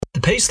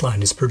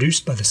Paceline is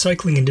produced by the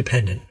Cycling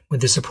Independent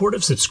with the support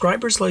of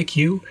subscribers like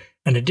you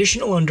and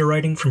additional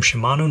underwriting from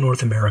Shimano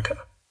North America.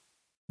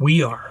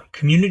 We are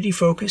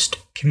community-focused,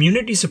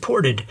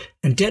 community-supported,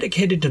 and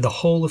dedicated to the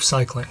whole of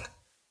cycling.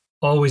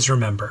 Always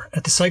remember,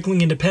 at the Cycling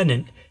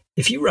Independent,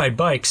 if you ride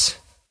bikes,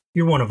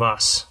 you're one of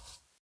us.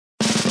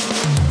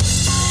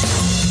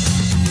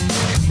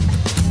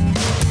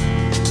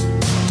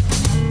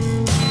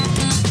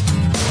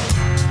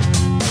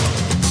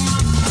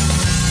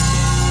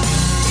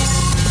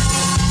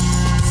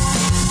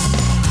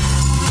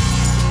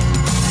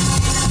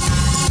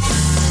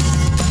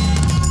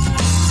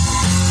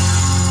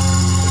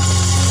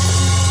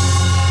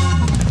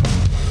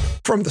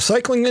 From the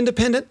Cycling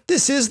Independent,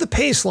 this is The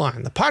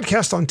Paceline, the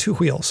podcast on two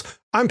wheels.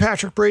 I'm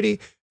Patrick Brady,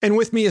 and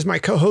with me is my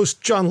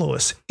co-host, John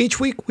Lewis. Each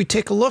week, we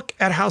take a look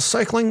at how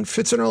cycling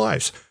fits in our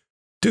lives.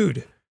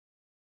 Dude,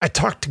 I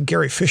talked to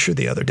Gary Fisher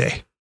the other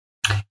day.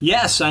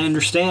 Yes, I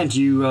understand.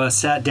 You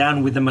sat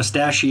down with the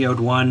mustachioed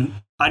one.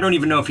 I don't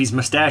even know if he's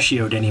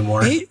mustachioed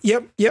anymore.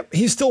 Yep.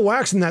 He's still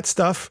waxing that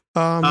stuff.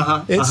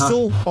 It's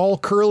still all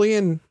curly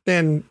and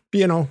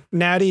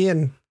natty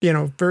and,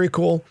 very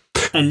cool.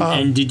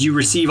 And did you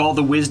receive all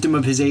the wisdom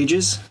of his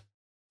ages?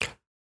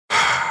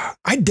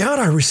 I doubt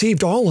I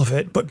received all of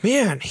it, but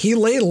man, he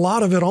laid a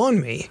lot of it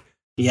on me.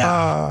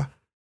 Yeah.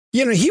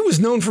 He was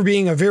known for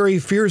being a very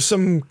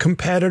fearsome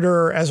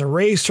competitor as a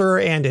racer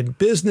and in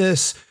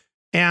business.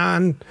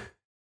 And,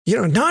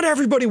 not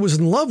everybody was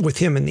in love with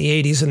him in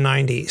the 80s and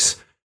 90s.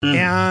 Mm.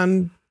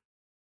 And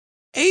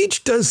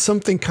age does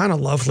something kind of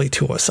lovely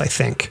to us, I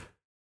think.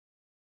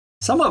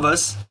 Some of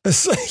us.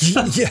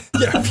 yeah,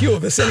 a few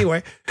of us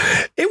anyway.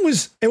 It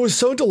was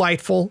so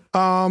delightful.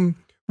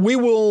 We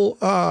will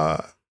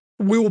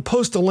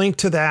post a link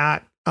to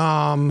that.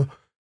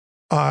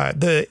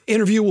 The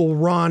interview will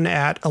run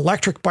at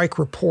Electric Bike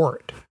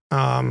Report.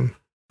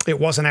 It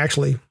wasn't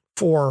actually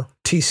for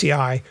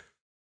TCI,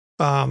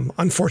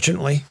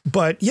 unfortunately.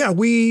 But yeah,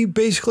 we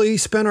basically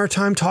spent our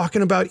time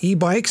talking about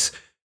e-bikes,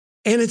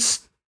 and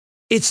it's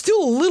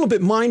still a little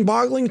bit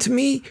mind-boggling to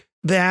me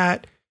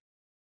that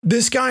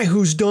this guy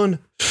who's done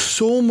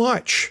so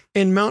much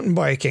in mountain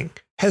biking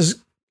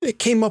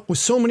came up with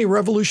so many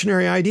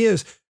revolutionary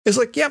ideas. It's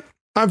like, yep,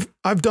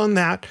 I've done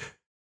that.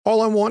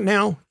 All I want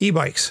now,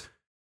 e-bikes.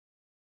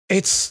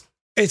 It's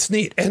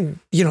neat. And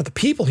the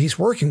people he's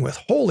working with,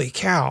 holy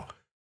cow.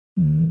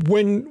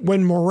 When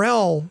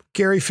Morel,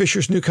 Gary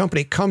Fisher's new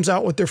company, comes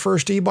out with their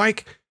first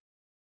e-bike,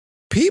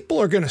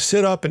 people are going to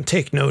sit up and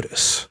take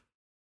notice.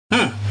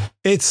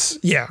 It's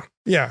yeah.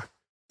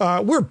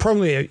 We're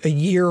probably a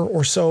year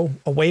or so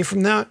away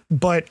from that,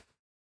 but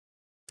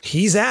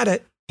he's at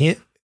it.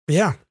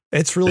 Yeah,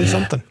 it's really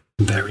something.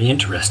 Very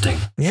interesting.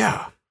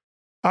 Yeah.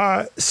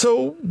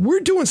 So we're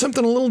doing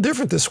something a little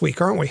different this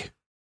week, aren't we?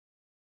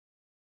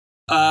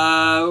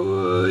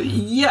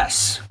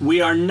 Yes.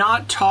 We are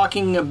not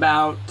talking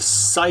about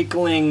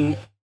cycling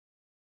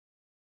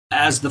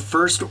as the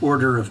first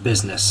order of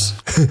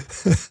business.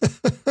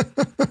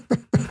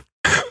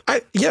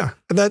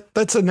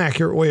 That's an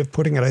accurate way of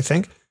putting it, I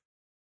think.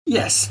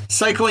 Yes,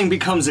 cycling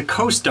becomes a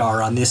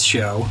co-star on this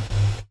show.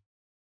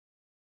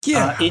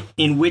 Yeah.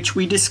 In which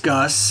we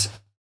discuss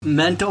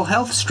mental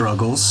health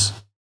struggles,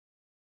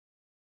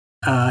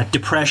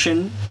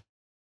 depression,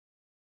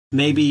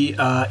 maybe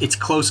its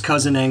close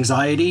cousin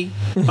anxiety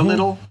a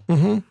little,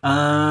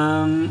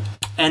 and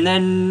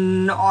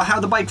then how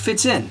the bike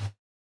fits in.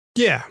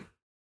 Yeah,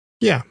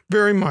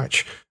 very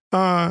much.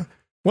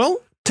 Well,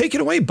 take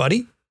it away,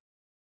 buddy.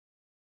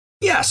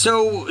 Yeah,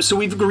 so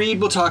we've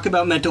agreed we'll talk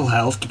about mental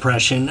health,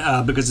 depression,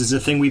 because it's a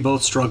thing we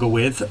both struggle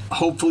with.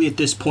 Hopefully at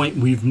this point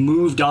we've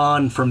moved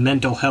on from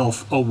mental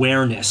health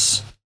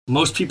awareness.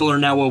 Most people are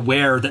now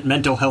aware that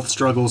mental health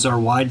struggles are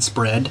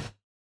widespread,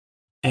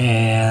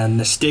 and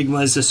the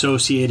stigmas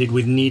associated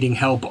with needing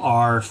help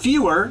are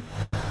fewer.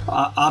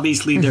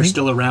 Obviously they're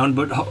still around,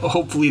 but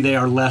hopefully they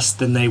are less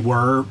than they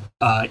were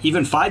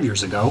even 5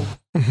 years ago.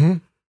 Mm-hmm.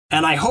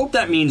 And I hope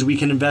that means we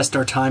can invest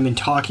our time in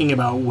talking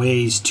about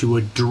ways to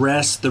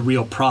address the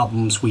real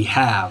problems we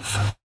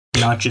have,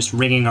 not just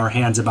wringing our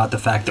hands about the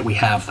fact that we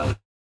have them.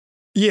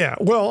 Yeah,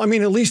 well, at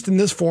least in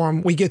this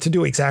forum, we get to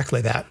do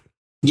exactly that.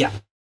 Yeah.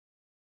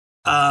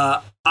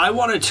 I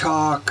want to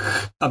talk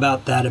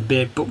about that a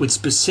bit, but with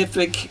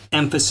specific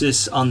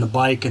emphasis on the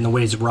bike and the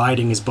ways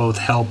riding has both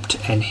helped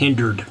and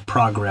hindered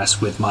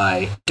progress with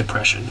my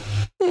depression.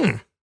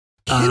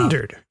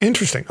 Hindered.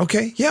 Interesting.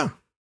 Okay, yeah.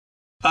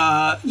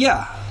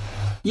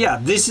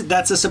 Yeah,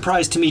 that's a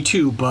surprise to me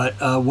too, but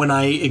when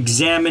I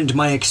examined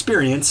my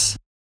experience,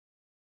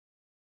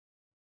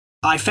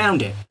 I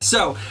found it.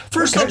 So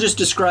first I'll just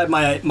describe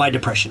my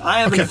depression.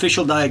 I have an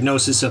official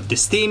diagnosis of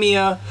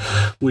dysthymia,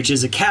 which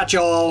is a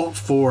catch-all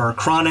for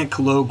chronic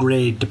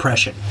low-grade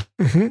depression.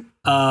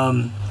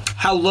 Mm-hmm.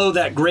 How low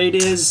that grade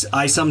is,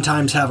 I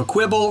sometimes have a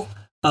quibble.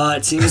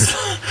 It seems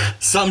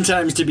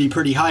sometimes to be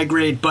pretty high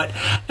grade. But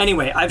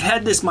anyway, I've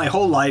had this my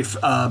whole life,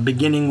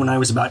 beginning when I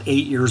was about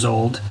 8 years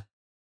old.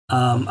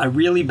 I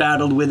really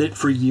battled with it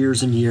for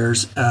years and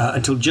years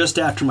until just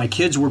after my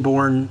kids were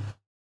born,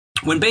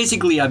 when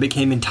basically I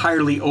became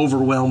entirely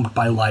overwhelmed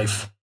by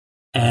life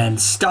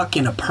and stuck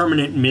in a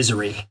permanent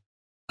misery,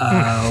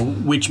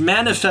 which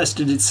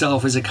manifested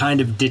itself as a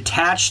kind of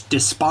detached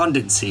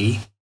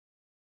despondency,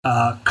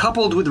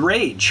 coupled with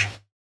rage.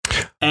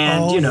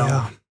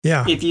 And,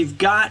 if you've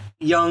got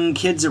young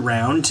kids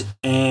around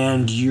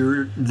and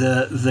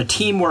the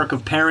teamwork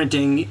of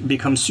parenting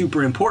becomes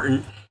super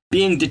important,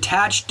 being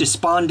detached,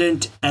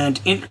 despondent, and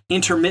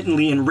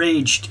intermittently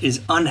enraged is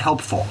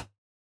unhelpful.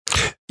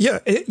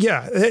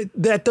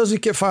 That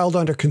doesn't get filed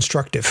under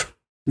constructive.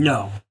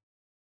 No.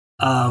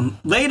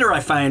 Later, I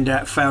found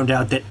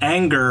out that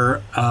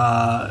anger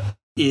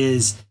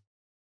is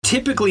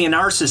typically in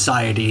our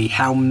society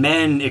how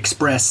men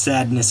express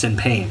sadness and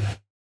pain.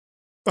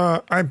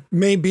 I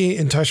may be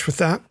in touch with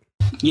that.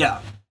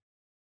 Yeah.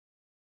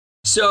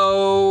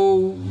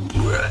 So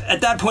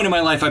at that point in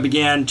my life, I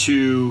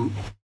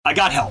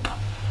got help.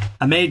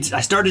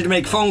 I started to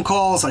make phone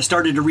calls. I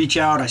started to reach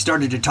out. I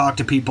started to talk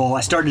to people.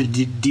 I started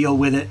to deal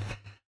with it.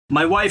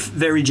 My wife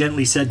very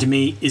gently said to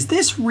me, "Is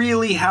this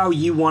really how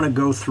you want to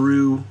go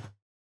through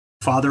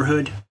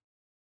fatherhood?"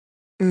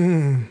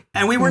 And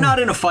we were not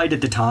in a fight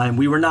at the time.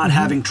 We were not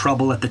having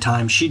trouble at the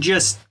time. She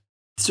just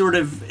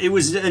it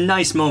was a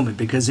nice moment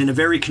because in a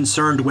very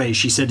concerned way,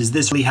 she said, "Is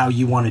this really how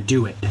you want to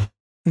do it?"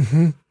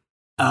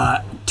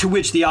 To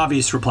which the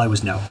obvious reply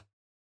was no.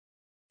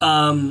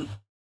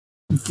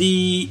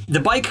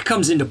 The bike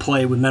comes into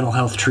play with mental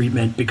health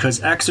treatment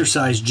because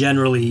exercise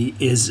generally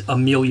is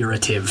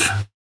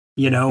ameliorative,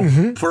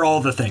 for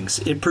all the things.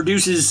 It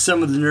produces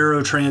some of the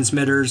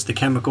neurotransmitters, the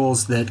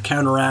chemicals that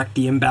counteract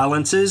the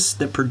imbalances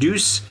that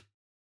produce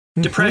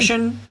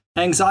depression,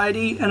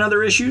 anxiety, and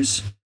other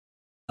issues.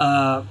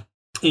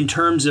 In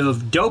terms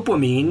of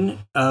dopamine,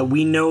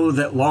 we know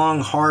that long,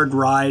 hard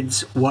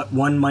rides, what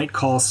one might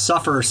call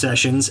suffer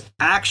sessions,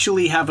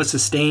 actually have a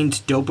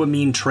sustained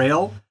dopamine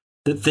trail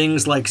that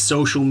things like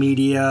social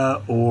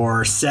media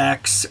or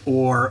sex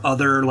or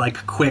other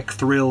quick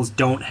thrills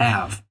don't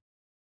have.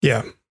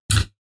 Yeah.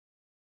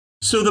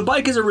 So the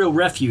bike is a real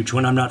refuge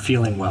when I'm not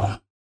feeling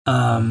well.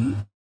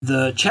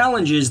 The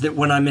challenge is that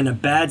when I'm in a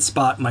bad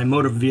spot, my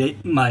motivation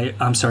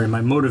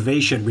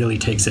really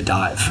takes a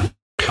dive.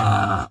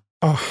 And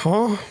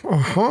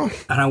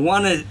I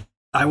want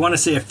to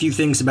say a few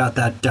things about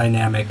that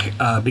dynamic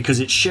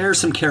because it shares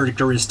some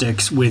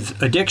characteristics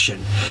with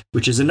addiction,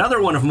 which is another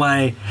one of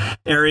my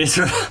areas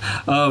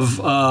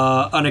of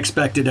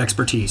unexpected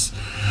expertise.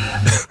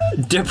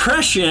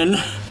 Depression,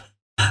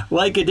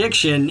 like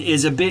addiction,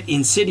 is a bit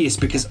insidious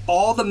because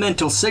all the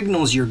mental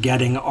signals you're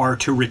getting are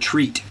to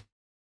retreat.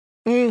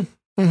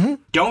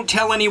 Don't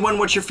tell anyone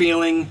what you're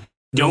feeling.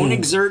 Don't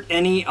exert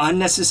any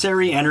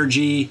unnecessary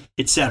energy,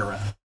 etc.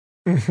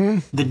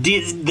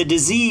 The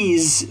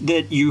disease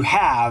that you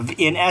have,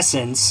 in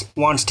essence,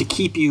 wants to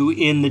keep you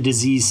in the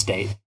disease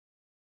state.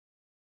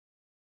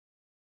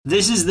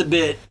 This is the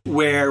bit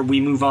where we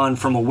move on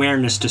from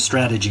awareness to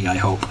strategy, I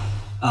hope.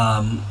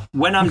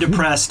 When I'm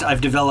depressed,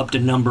 I've developed a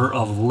number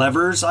of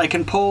levers I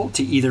can pull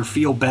to either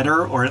feel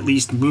better or at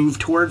least move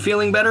toward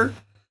feeling better.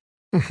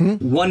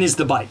 One is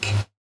the bike.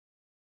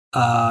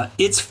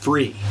 It's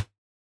free.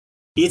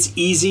 It's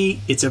easy.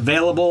 It's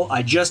available.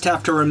 I just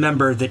have to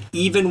remember that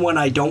even when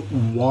I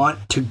don't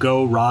want to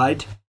go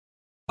ride,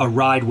 a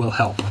ride will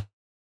help.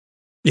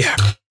 Yeah.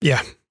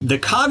 The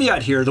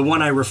caveat here, the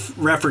one I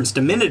referenced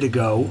a minute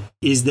ago,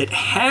 is that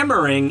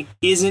hammering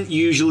isn't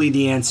usually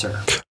the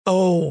answer.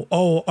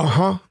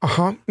 I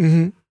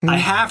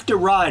have to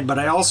ride, but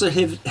I also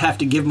have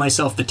to give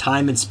myself the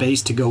time and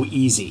space to go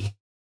easy.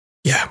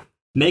 Yeah.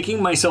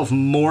 Making myself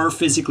more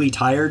physically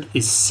tired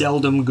is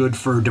seldom good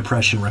for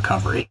depression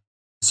recovery.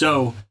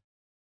 So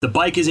the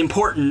bike is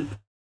important,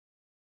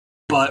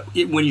 but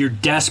when you're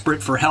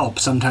desperate for help,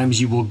 sometimes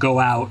you will go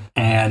out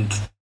and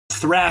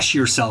thrash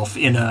yourself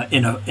in a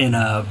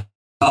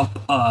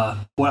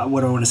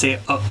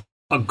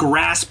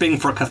grasping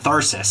for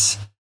catharsis.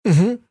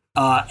 And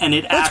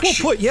it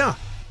actually,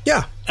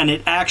 and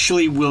it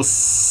actually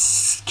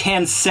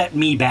can set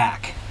me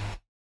back.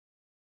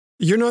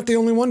 You're not the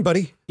only one,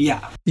 buddy.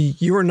 Yeah.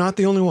 You are not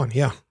the only one.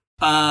 Yeah.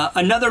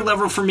 Another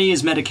lever for me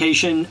is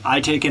medication. I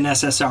take an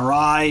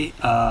SSRI.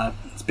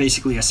 It's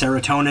basically a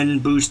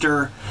serotonin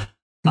booster.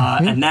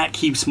 And that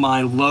keeps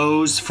my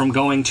lows from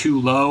going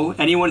too low.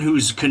 Anyone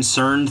who's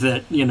concerned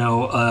that,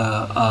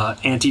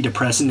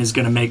 antidepressant is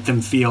going to make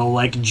them feel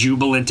like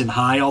jubilant and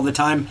high all the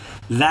time,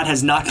 that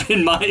has not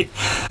been my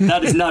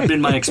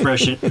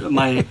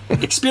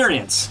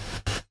experience.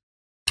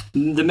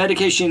 The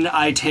medication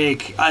I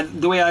take,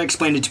 the way I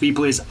explain it to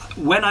people is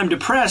when I'm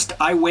depressed,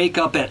 I wake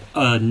up at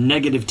a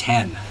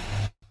 -10,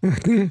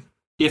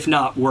 if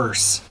not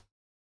worse.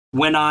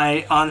 When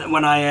I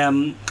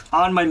am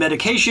on my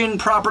medication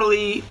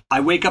properly, I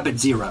wake up at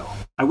 0.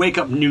 I wake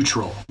up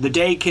neutral. The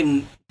day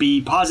can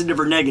be positive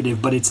or negative,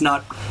 but it's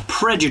not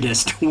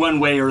prejudiced one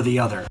way or the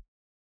other.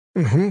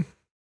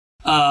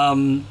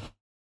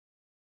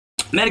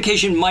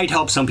 Medication might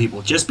help some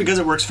people. Just because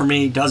it works for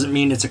me doesn't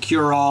mean it's a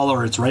cure-all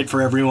or it's right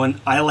for everyone.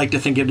 I like to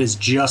think it is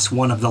just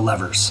one of the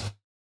levers.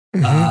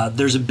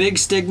 There's a big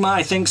stigma,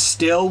 I think,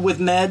 still with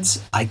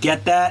meds. I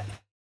get that.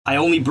 I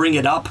only bring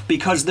it up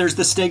because there's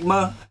the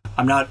stigma.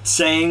 I'm not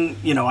saying,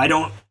 I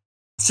don't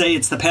say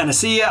it's the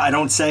panacea. I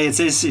don't say it's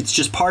this. It's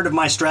just part of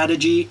my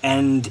strategy,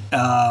 and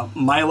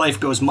my life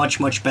goes much,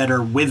 much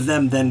better with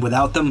them than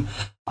without them.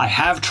 I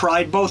have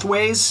tried both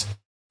ways,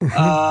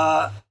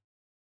 and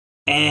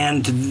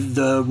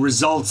the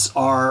results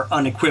are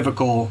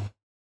unequivocal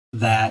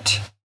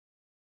that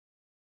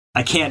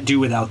I can't do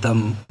without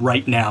them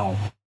right now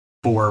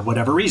for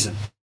whatever reason.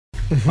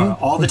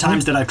 All the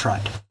times that I've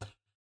tried.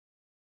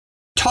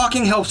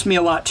 Talking helps me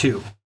a lot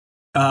too.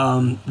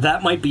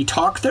 That might be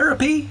talk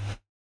therapy,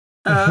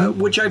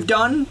 which I've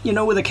done,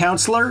 with a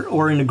counselor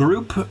or in a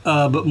group.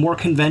 But more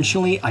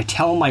conventionally, I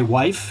tell my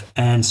wife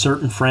and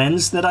certain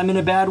friends that I'm in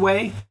a bad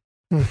way.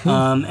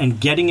 And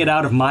getting it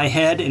out of my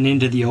head and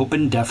into the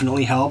open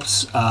definitely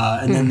helps.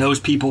 And then those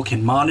people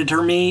can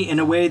monitor me in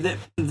a way that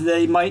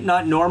they might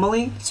not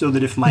normally, so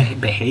that if my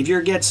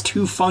behavior gets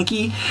too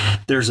funky,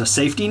 there's a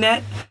safety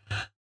net.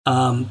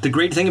 The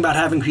great thing about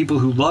having people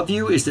who love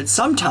you is that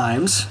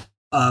sometimes,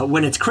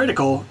 when it's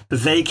critical,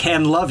 they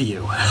can love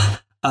you.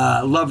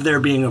 Love there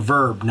being a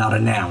verb, not a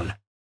noun.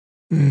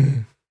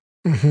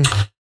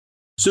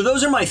 So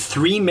those are my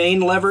three main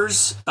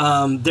levers.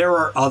 There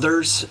are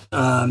others: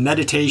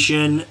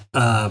 meditation,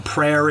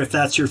 prayer, if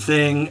that's your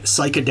thing,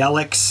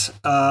 psychedelics,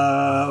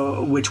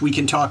 which we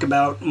can talk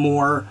about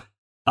more.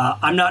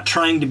 I'm not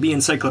trying to be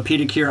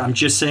encyclopedic here. I'm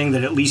just saying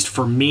that at least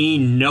for me,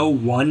 no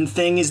one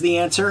thing is the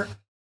answer.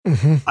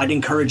 I'd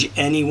encourage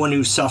anyone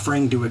who's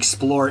suffering to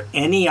explore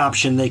any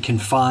option they can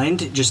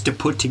find, just to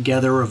put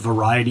together a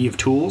variety of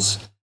tools.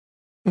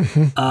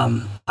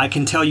 I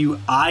can tell you,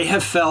 I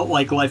have felt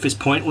like life is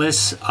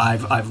pointless.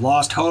 I've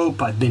lost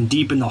hope. I've been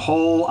deep in the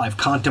hole. I've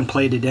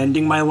contemplated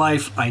ending my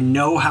life. I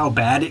know how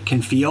bad it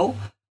can feel.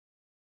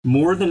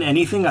 More than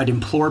anything, I'd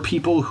implore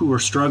people who are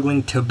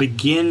struggling to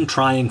begin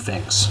trying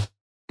things.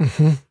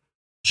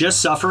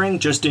 Just suffering,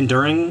 just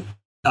enduring,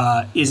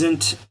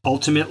 isn't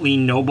ultimately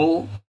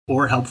noble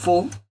or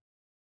helpful.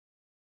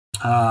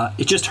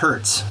 It just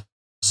hurts.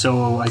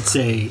 So I'd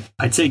say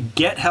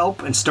get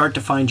help and start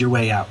to find your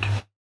way out.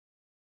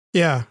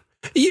 Yeah.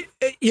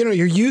 Your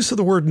use of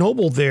the word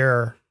noble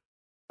there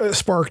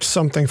sparked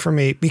something for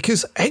me,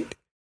 because I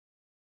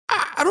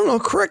don't know,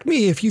 correct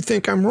me if you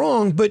think I'm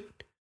wrong, but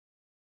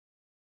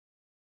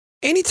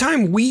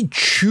anytime we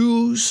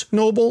choose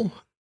noble,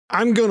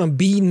 I'm going to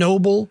be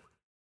noble,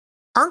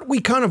 aren't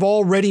we kind of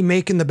already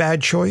making the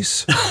bad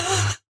choice?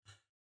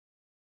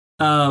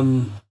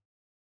 Yeah,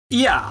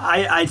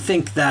 I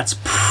think that's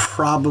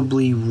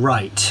probably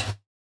right.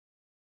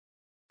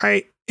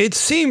 It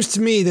seems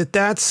to me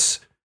that's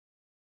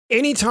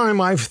anytime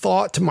I've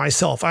thought to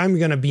myself, I'm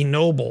going to be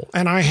noble,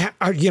 and I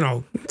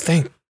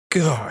thank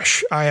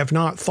gosh, I have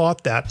not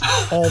thought that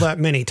all that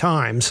many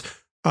times.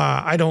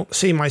 I don't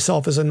see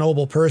myself as a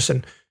noble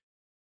person.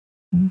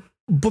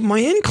 But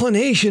my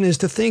inclination is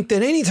to think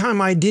that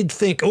anytime I did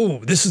think, oh,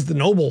 this is the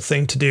noble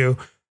thing to do,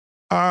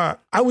 I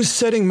was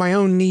setting my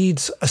own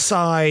needs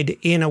aside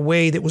in a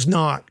way that was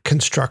not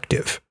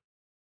constructive.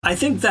 I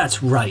think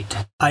that's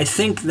right. I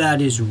think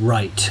that is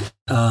right.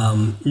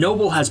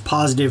 Noble has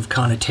positive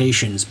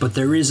connotations, but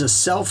there is a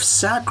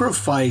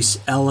self-sacrifice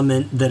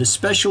element that,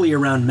 especially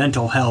around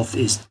mental health,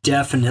 is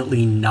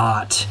definitely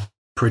not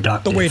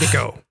productive. The way to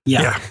go.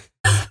 Yeah.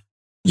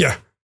 Yeah.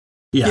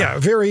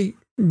 Very,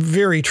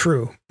 very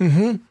true.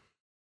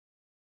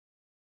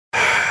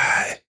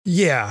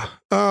 Yeah.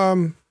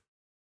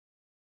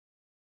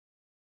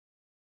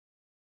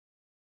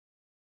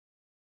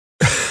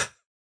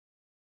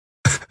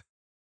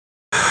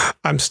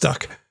 I'm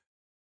stuck.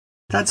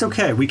 That's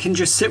okay. We can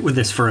just sit with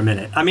this for a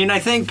minute. I mean, I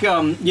think,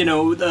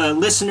 the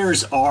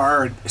listeners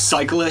are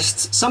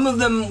cyclists. Some of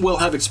them will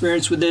have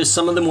experience with this.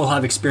 Some of them will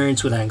have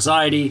experience with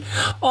anxiety.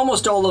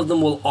 Almost all of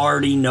them will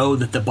already know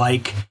that the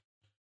bike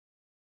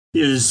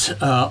is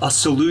a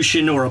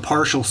solution or a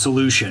partial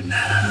solution.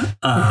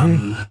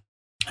 And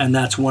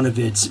that's one of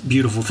its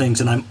beautiful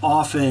things. And I'm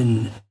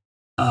often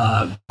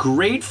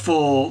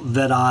grateful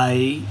that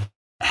I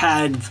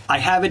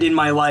have it in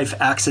my life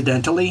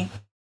accidentally.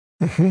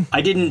 I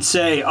didn't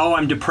say, oh,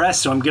 I'm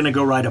depressed, so I'm going to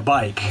go ride a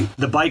bike.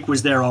 The bike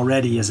was there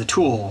already as a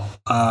tool.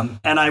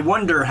 And I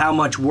wonder how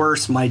much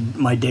worse my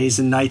days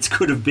and nights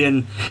could have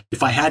been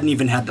if I hadn't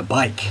even had the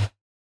bike.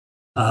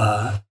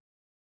 I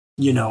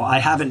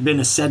haven't been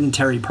a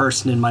sedentary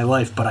person in my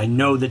life, but I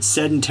know that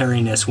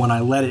sedentariness, when I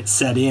let it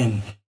set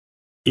in,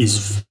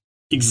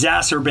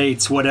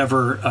 exacerbates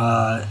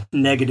whatever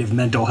negative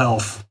mental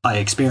health I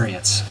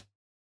experience.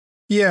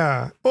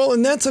 Yeah. Well,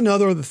 and that's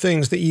another of the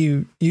things that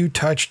you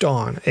touched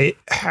on,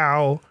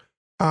 how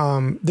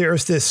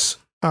there's this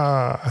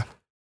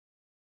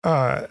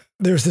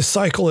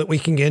cycle that we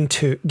can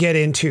get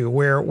into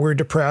where we're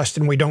depressed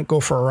and we don't go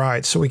for a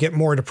ride. So we get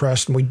more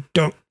depressed and we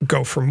don't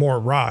go for more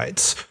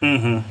rides.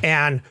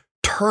 And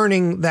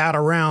turning that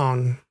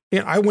around,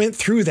 I went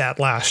through that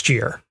last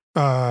year,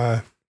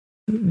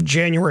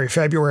 January,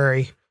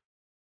 February,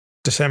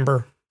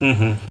 December.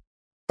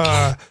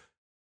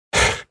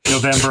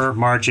 November,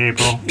 March,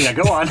 April. Yeah,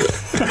 go on.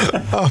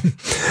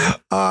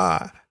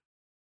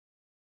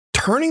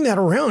 Turning that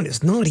around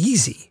is not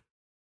easy.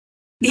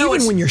 No,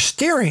 even when you're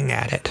staring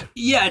at it.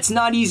 Yeah, it's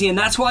not easy. And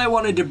that's why I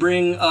wanted to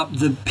bring up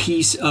the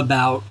piece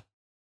about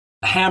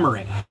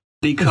hammering.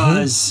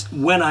 Because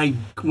when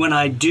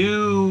I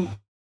do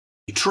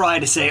try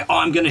to say, oh,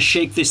 I'm going to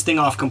shake this thing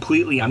off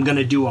completely, I'm going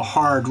to do a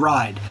hard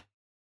ride,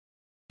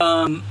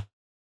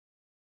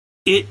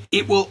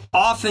 it will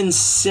often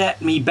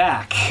set me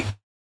back.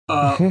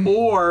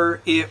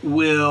 Or it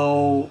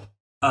will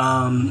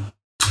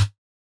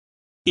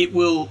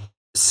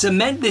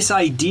cement this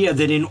idea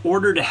that in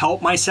order to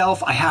help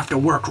myself, I have to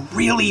work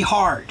really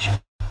hard.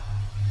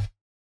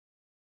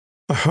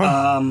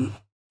 And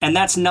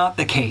that's not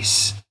the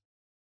case.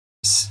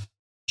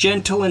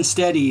 Gentle and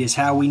steady is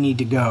how we need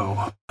to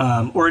go.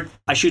 Or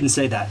I shouldn't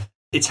say that.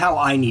 It's how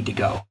I need to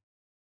go.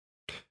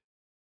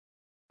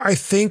 I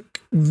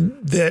think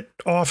that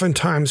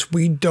oftentimes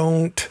we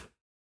don't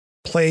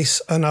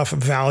place enough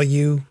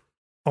value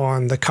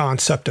on the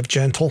concept of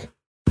gentle.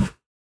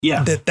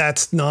 Yeah.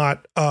 That's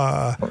not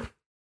a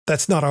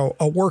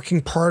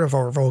working part of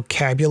our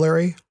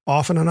vocabulary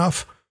often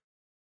enough.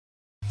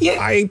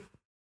 Yeah.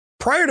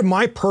 Prior to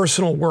my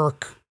personal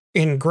work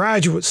in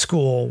graduate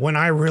school, when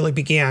I really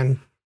began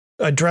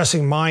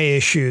addressing my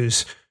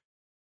issues,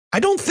 I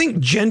don't think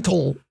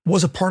gentle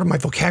was a part of my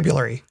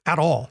vocabulary at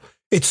all.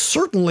 It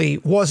certainly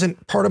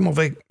wasn't part of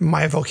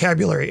my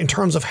vocabulary in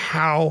terms of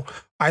how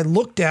I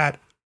looked at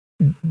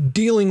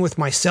dealing with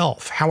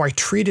myself, how I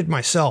treated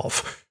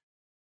myself,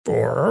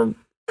 or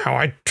how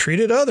I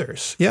treated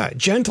others. Yeah,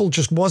 gentle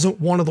just wasn't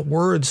one of the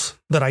words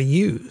that I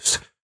used.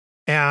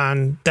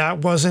 And that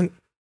wasn't,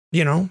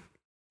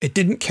 it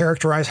didn't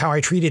characterize how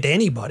I treated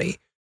anybody.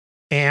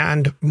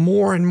 And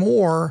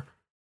more,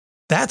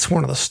 that's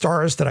one of the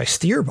stars that I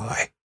steer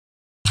by.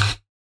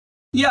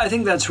 Yeah, I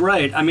think that's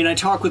right. I mean, I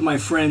talk with my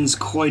friends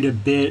quite a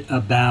bit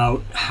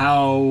about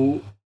how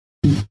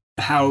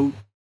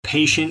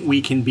patient we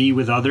can be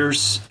with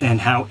others and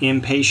how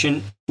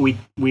impatient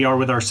we are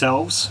with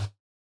ourselves.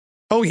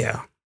 Oh,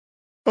 yeah.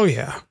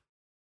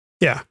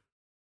 Yeah.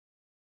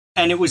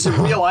 And it was a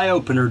real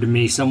eye-opener to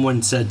me.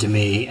 Someone said to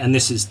me, and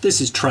this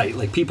is trite,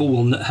 like people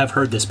will have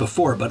heard this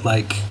before, but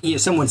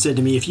someone said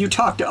to me, if you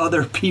talk to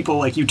other people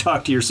like you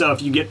talk to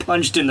yourself, you get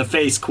punched in the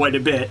face quite a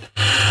bit.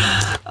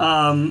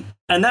 And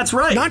that's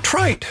right. Not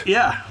trite.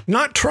 Yeah.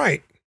 Not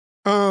trite.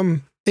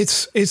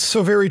 It's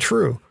so very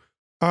true.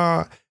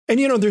 And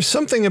there's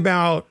something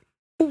about,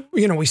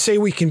 we say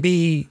we can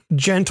be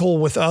gentle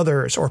with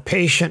others or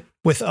patient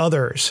with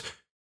others,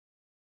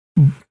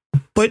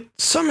 but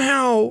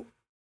somehow,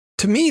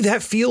 to me,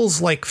 that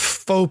feels like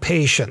faux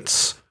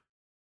patience.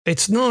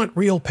 It's not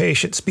real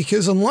patience,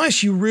 because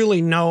unless you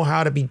really know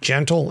how to be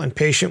gentle and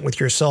patient with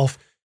yourself,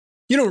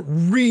 you don't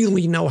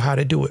really know how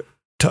to do it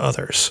to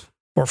others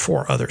or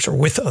for others or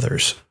with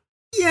others.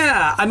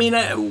 Yeah. I mean,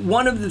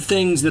 one of the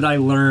things that I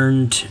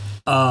learned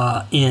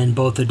in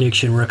both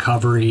addiction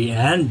recovery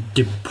and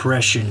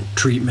depression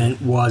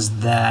treatment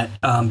was that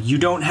you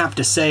don't have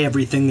to say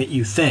everything that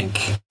you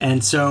think.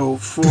 And so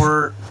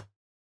for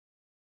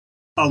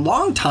a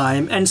long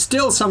time, and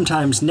still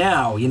sometimes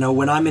now,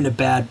 when I'm in a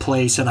bad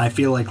place and I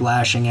feel like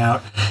lashing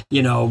out,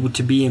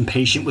 to be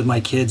impatient with my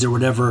kids or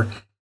whatever,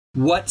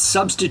 what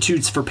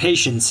substitutes for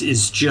patience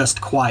is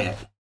just quiet.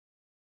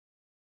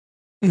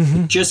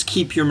 Just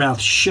keep your mouth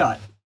shut.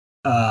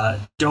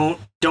 Don't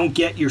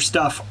get your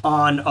stuff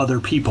on other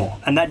people.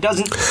 And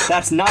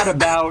that's not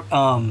about,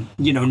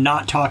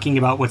 not talking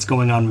about what's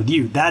going on with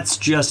you. That's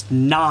just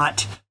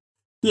not,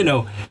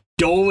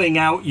 doling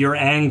out your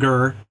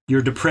anger,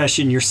 your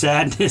depression, your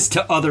sadness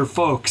to other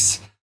folks,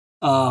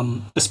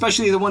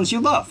 especially the ones you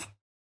love.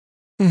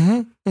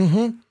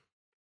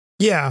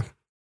 Yeah.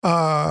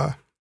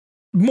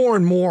 More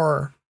and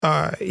more,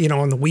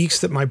 in the weeks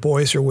that my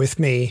boys are with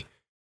me,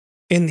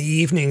 in the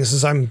evenings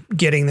as I'm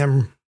getting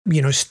them,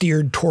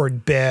 steered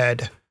toward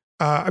bed,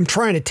 I'm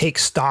trying to take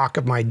stock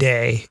of my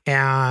day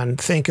and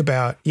think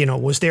about,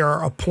 was there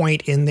a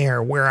point in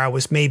there where I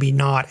was maybe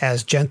not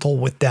as gentle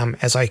with them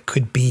as I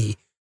could be?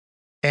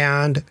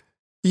 And,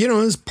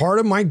 as part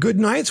of my good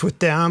nights with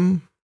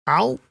them,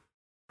 I'll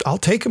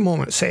take a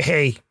moment and say,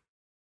 hey,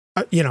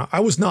 I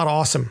was not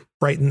awesome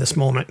right in this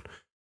moment,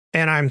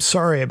 and I'm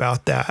sorry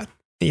about that.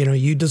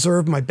 You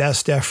deserve my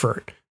best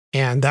effort,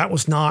 and that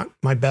was not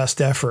my best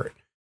effort.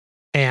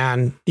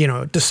 And,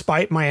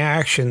 despite my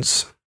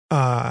actions,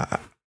 I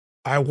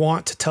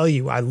want to tell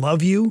you I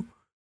love you,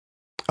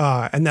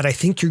 and that I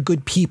think you're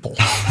good people.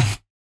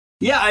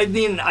 Yeah, I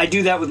mean, I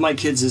do that with my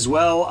kids as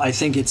well. I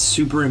think it's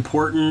super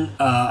important.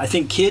 I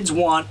think kids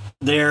want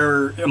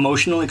their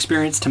emotional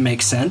experience to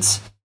make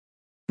sense.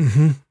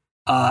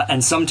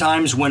 And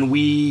sometimes when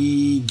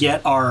we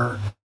get our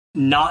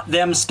not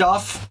them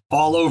stuff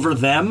all over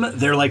them,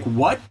 they're like,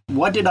 what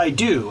did I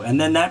do? And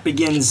then that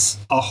begins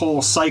a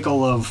whole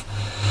cycle of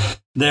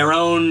their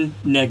own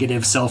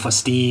negative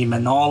self-esteem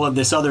and all of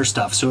this other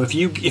stuff. So if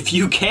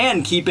you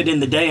can keep it in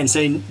the day and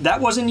say,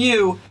 that wasn't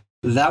you,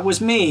 that was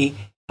me,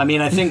 I mean,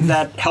 I think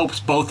that helps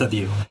both of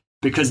you.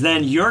 because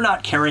then you're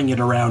not carrying it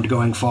around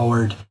going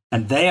forward,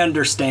 and they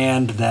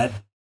understand that,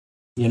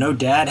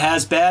 Dad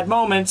has bad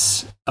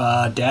moments.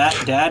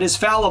 Dad is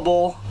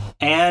fallible,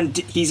 and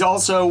he's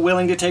also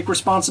willing to take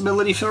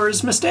responsibility for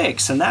his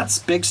mistakes, and that's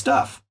big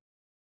stuff.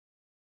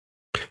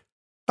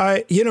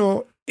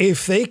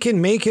 If they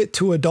can make it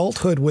to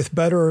adulthood with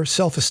better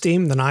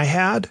self-esteem than I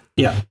had,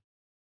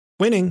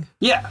 winning.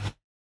 Yeah.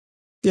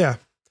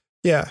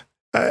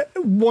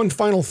 One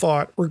final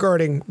thought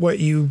regarding what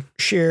you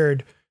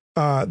shared,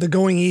 the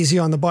going easy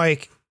on the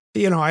bike.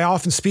 I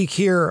often speak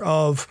here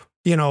of,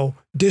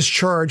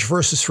 discharge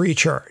versus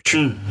recharge.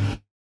 And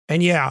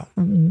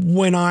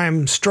when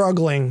I'm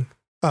struggling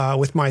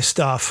with my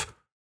stuff,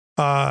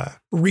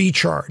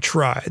 recharge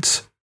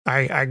rides.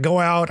 I go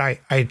out,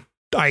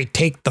 I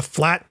take the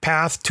flat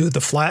path to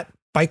the flat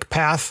bike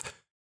path,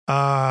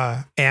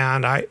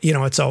 and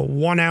it's a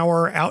 1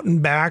 hour out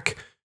and back.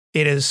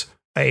 It is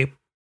a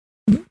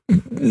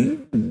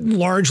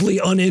largely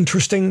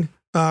uninteresting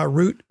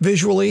route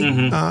visually.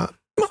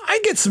 I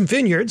get some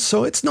vineyards,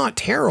 so it's not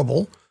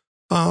terrible.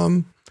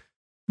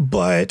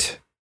 But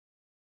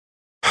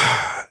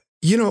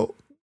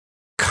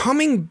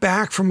coming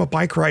back from a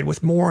bike ride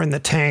with more in the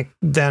tank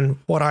than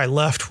what I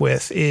left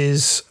with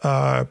is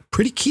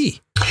pretty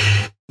key.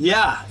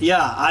 Yeah.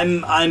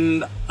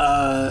 I'm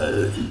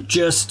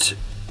just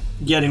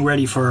getting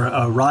ready for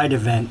a ride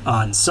event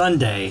on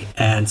Sunday,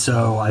 and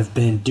so I've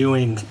been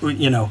doing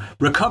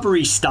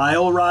recovery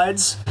style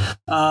rides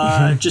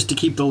just to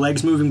keep the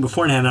legs moving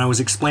beforehand. And I was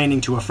explaining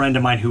to a friend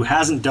of mine who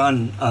hasn't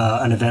done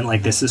an event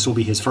like this will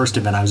be his first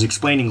event. I was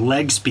explaining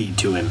leg speed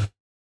to him.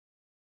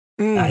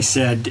 I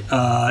said,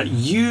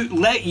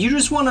 you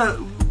just want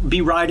to be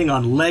riding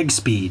on leg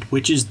speed,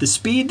 which is the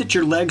speed that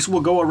your legs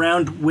will go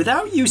around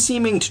without you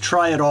seeming to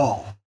try at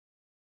all.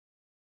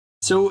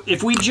 So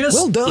if we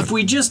just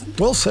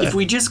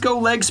go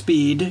leg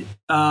speed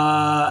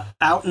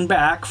out and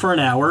back for an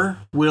hour,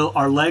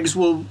 our legs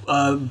will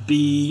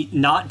be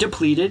not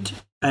depleted,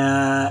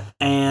 but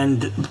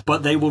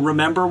they will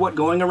remember what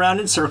going around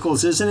in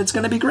circles is, and it's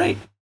going to be great.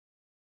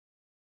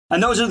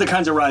 And those are the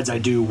kinds of rides I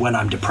do when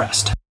I'm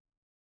depressed.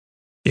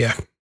 Yeah.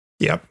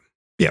 Yep.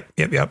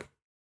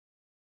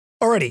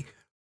 Alrighty,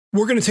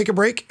 we're going to take a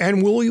break,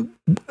 and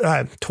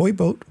Toy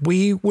Boat.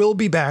 We will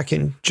be back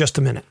in just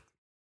a minute.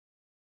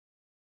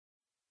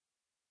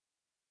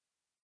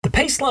 The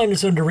Paceline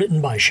is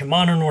underwritten by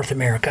Shimano North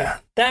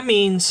America. That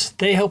means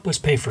they help us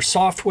pay for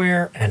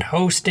software and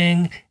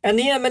hosting and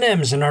the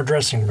M&Ms in our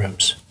dressing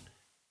rooms.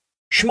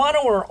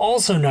 Shimano are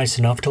also nice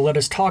enough to let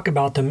us talk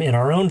about them in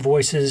our own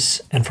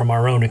voices and from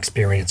our own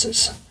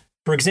experiences.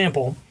 For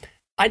example,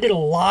 I did a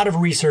lot of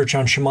research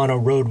on Shimano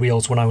road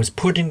wheels when I was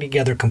putting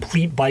together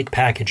complete bike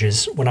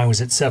packages when I was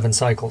at 7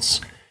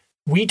 Cycles.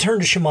 We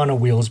turned to Shimano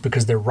wheels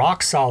because they're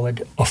rock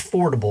solid,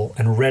 affordable,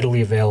 and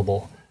readily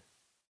available.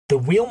 The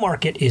wheel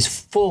market is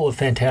full of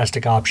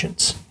fantastic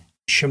options.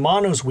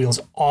 Shimano's wheels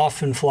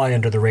often fly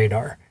under the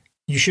radar.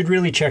 You should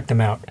really check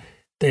them out.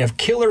 They have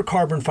killer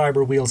carbon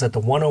fiber wheels at the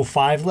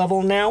 105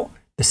 level now,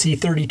 the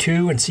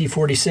C32 and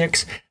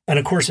C46, and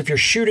of course if you're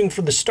shooting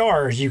for the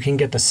stars, you can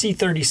get the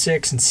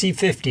C36 and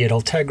C50 at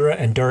Ultegra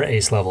and Dura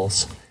Ace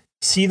levels.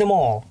 See them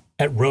all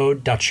at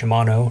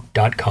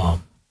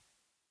road.shimano.com.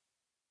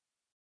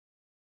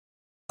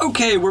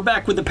 Okay, we're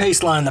back with the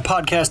Paceline, the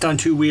podcast on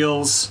 2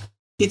 wheels.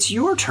 It's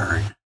your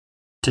turn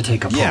to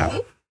take a poll. Yeah.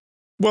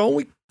 Well,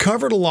 we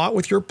covered a lot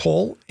with your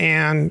poll,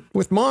 and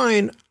with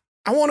mine,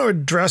 I want to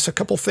address a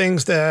couple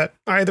things that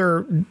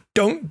either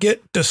don't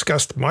get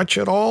discussed much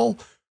at all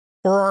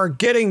or are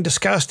getting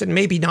discussed and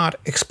maybe not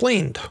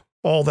explained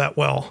all that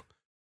well.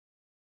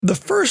 The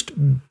first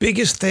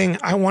biggest thing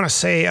I want to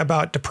say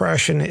about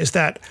depression is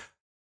that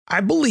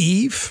I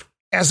believe,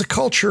 as a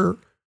culture,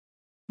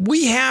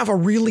 we have a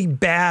really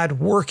bad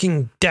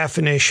working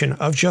definition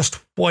of just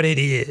what it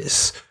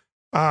is.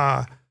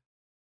 For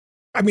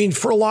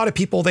a lot of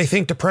people, they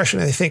think depression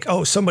and they think,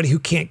 somebody who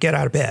can't get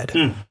out of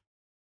bed.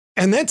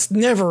 And that's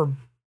never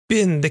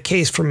been the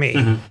case for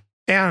me.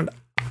 And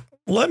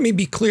let me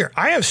be clear,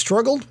 I have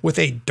struggled with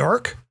a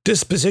dark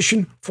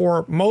disposition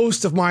for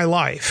most of my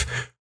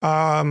life.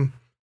 And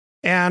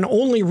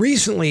only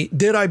recently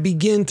did I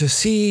begin to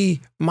see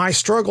my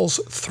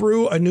struggles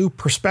through a new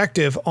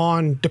perspective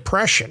on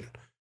depression.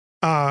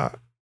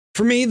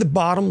 For me, the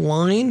bottom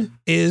line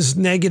is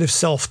negative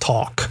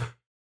self-talk.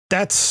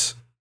 That's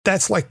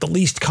like the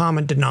least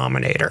common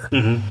denominator.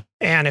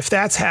 And if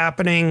that's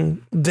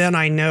happening, then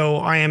I know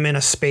I am in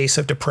a space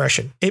of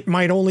depression. It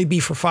might only be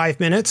for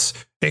 5 minutes.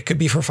 It could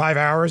be for 5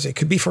 hours. It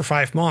could be for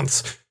 5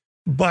 months.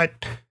 But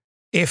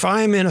if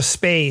I'm in a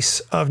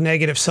space of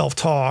negative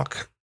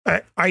self-talk,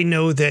 I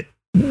know that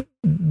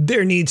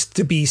there needs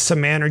to be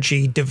some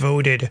energy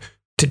devoted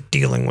to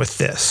dealing with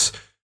this.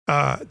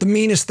 The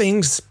meanest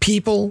things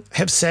people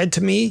have said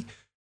to me,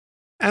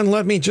 and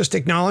let me just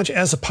acknowledge,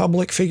 as a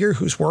public figure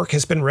whose work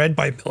has been read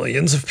by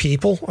millions of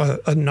people,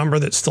 a number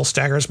that still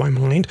staggers my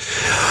mind,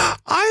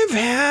 I've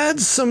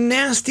had some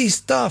nasty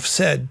stuff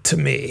said to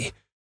me.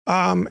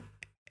 And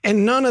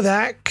none of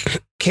that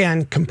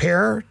can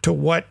compare to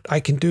what I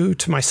can do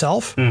to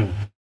myself.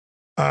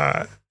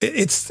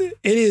 It's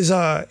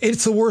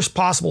the worst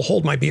possible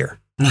hold my beer.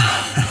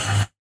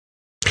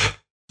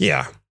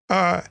 Yeah.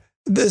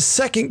 The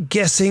second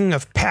guessing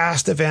of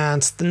past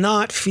events, the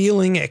not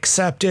feeling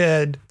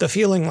accepted, the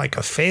feeling like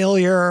a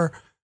failure,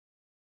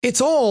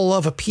 it's all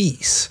of a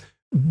piece.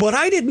 But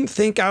I didn't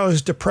think I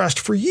was depressed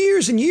for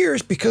years and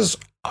years because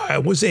I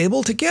was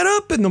able to get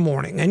up in the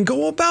morning and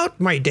go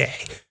about my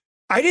day.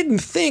 I didn't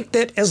think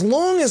that as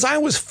long as I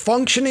was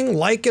functioning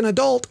like an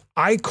adult,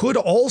 I could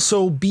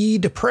also be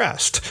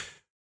depressed.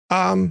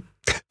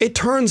 It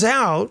turns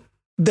out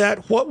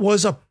that what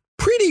was a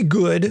pretty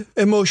good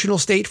emotional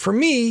state for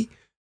me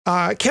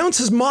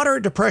counts as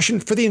moderate depression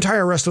for the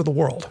entire rest of the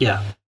world.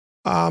 Yeah.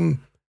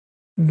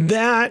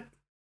 That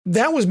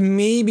was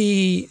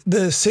maybe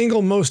the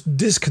single most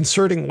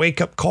disconcerting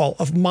wake-up call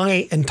of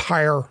my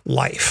entire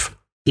life.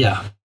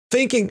 Yeah.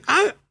 Thinking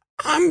I'm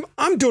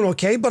doing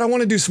okay, but I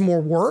want to do some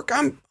more work.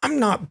 I'm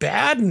not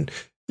bad, and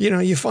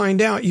you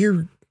find out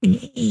you're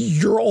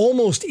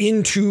almost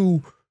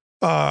into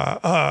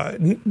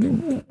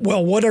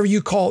whatever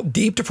you call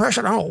deep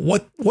depression. I don't know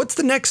what's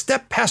the next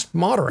step past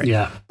moderate.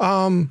 Yeah.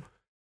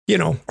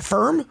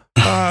 Firm.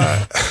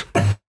 That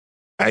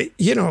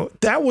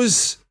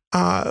was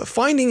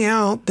finding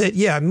out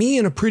that me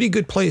in a pretty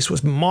good place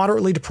was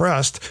moderately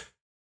depressed.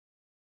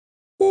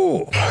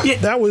 Ooh, yeah.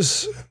 That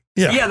was.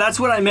 Yeah, that's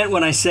what I meant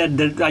when I said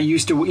that I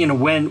used to,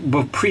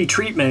 when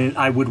pre-treatment,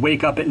 I would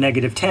wake up at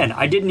 -10.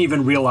 I didn't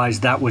even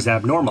realize that was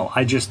abnormal.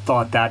 I just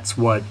thought that's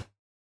what.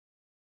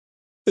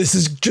 This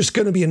is just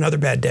going to be another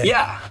bad day.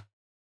 Yeah.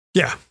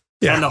 Yeah.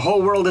 Yeah. And the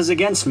whole world is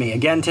against me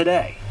again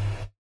today.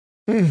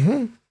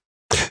 Mm-hmm.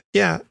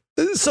 Yeah.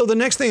 So the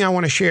next thing I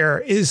want to share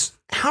is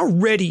how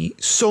ready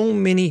so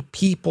many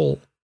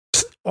people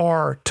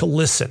are to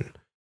listen.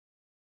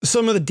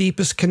 Some of the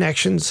deepest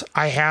connections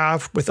I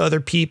have with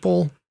other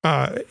people,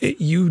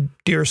 you,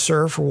 dear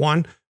sir, for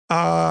one,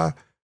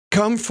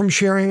 come from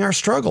sharing our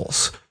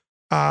struggles.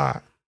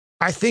 I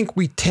think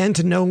we tend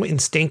to know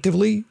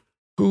instinctively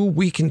who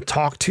we can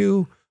talk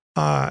to,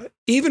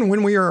 even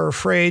when we are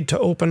afraid to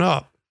open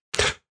up.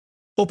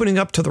 Opening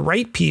up to the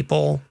right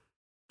people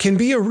can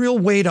be a real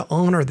way to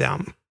honor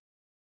them.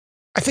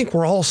 I think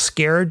we're all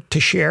scared to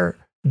share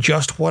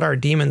just what our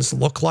demons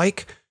look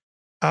like.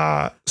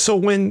 So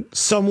when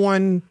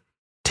someone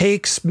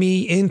takes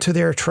me into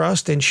their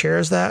trust and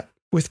shares that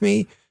with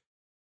me,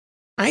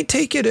 I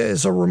take it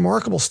as a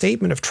remarkable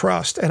statement of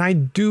trust, and I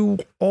do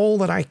all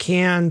that I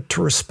can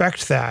to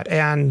respect that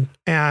and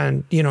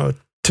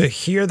to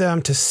hear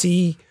them, to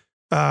see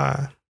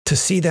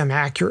them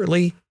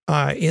accurately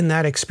in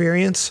that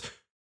experience.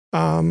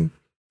 And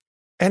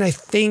I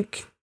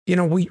think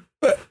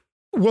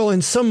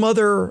in some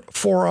other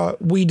fora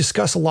we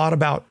discuss a lot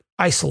about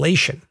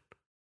isolation.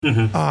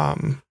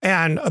 Mm-hmm.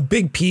 And a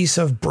big piece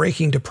of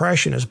breaking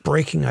depression is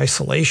breaking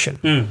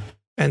isolation.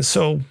 And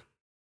so,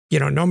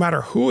 no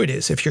matter who it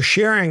is, if you're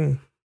sharing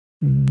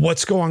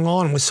what's going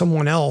on with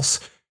someone else,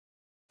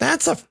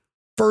 that's a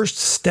first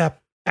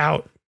step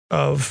out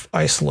of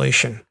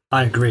isolation.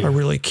 I agree. A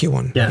really key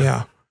one.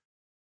 Yeah.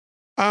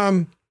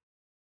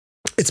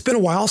 It's been a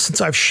while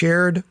since I've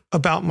shared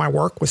about my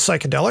work with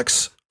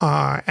psychedelics,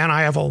 and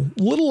I have a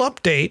little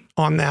update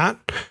on that.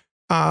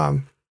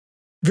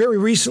 Very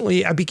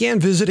recently, I began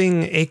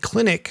visiting a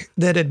clinic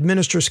that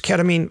administers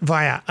ketamine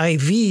via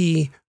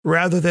IV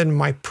rather than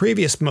my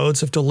previous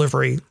modes of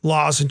delivery,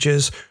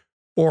 lozenges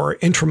or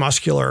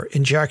intramuscular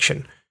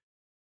injection.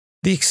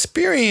 The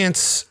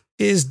experience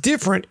is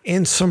different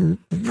in some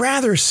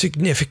rather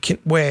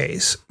significant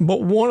ways,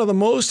 but one of the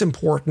most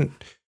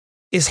important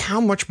is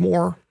how much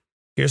more,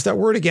 here's that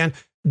word again,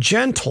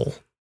 gentle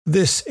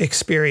this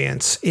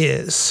experience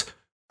is.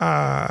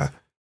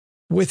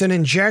 With an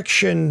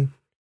injection,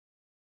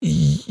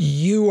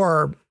 you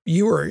are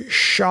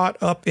shot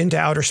up into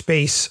outer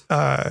space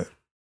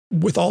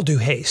with all due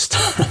haste.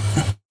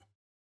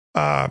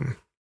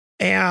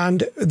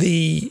 And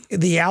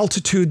the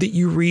altitude that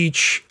you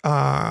reach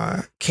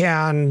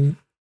can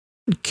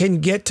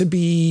get to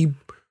be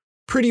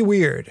pretty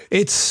weird.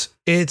 It's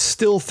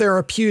still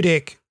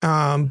therapeutic,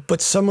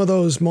 but some of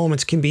those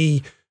moments can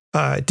be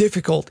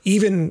difficult,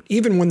 even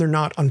when they're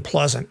not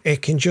unpleasant.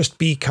 It can just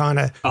be kind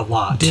of a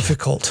lot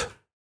difficult.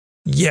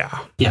 Yeah.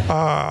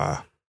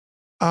 Yeah.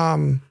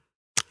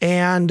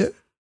 And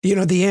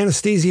the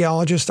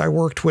anesthesiologist I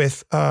worked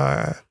with,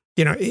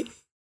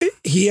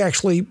 he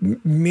actually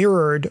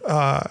mirrored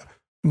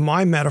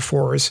my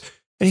metaphors,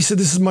 and he said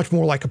this is much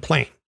more like a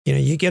plane.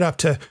 You get up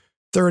to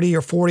 30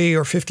 or 40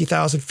 or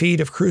 50,000 feet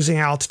of cruising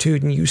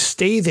altitude, and you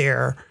stay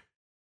there,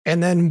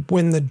 and then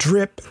when the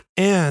drip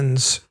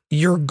ends,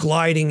 you're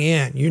gliding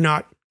in. You're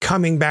not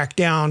coming back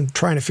down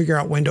trying to figure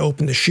out when to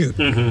open the chute.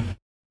 Mm-hmm.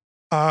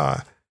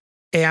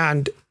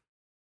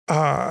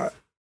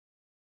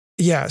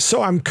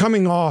 So I'm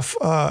coming off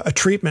a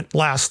treatment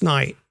last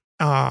night.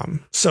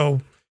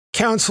 So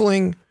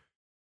counseling,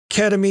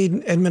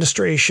 ketamine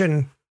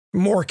administration,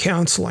 more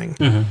counseling.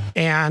 Mm-hmm.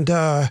 And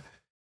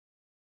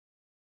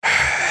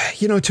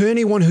to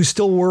anyone who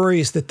still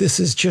worries that this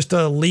is just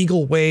a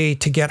legal way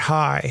to get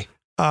high,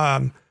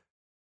 I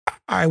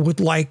would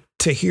like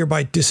to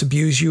hereby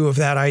disabuse you of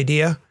that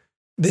idea.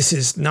 This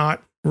is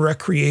not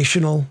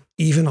recreational,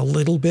 even a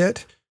little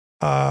bit.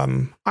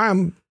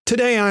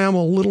 Today I am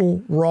a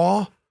little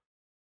raw,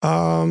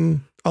 a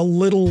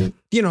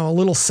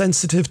little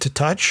sensitive to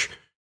touch.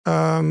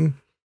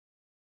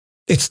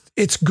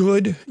 It's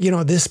good,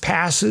 this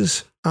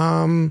passes,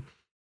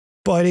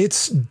 but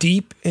it's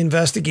deep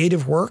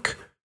investigative work.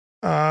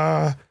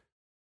 But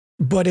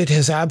it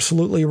has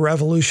absolutely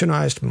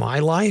revolutionized my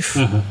life.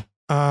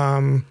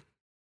 I'm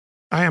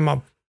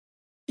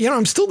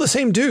still the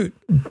same dude,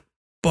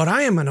 but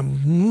I am in a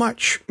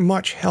much,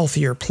 much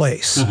healthier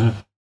place.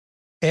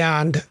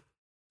 And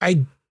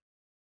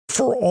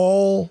for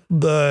all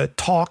the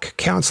talk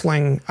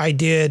counseling I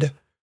did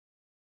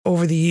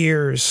over the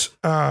years,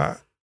 I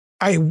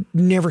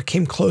never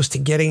came close to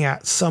getting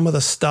at some of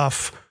the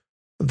stuff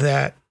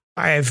that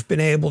I've been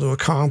able to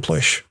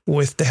accomplish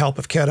with the help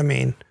of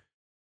ketamine.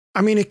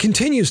 I mean, it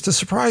continues to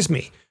surprise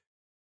me.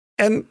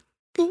 And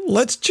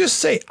let's just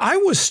say I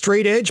was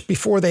straight edge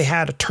before they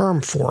had a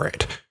term for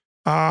it.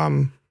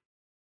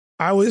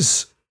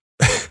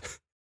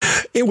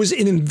 It was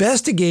in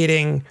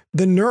investigating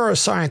the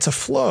neuroscience of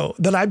flow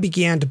that I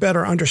began to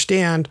better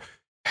understand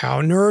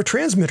how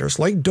neurotransmitters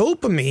like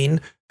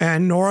dopamine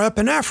and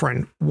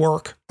norepinephrine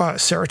work,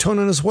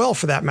 serotonin as well,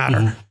 for that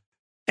matter.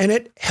 And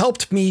it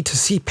helped me to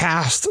see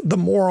past the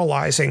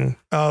moralizing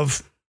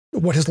of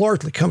what has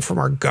largely come from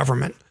our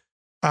government.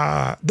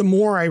 The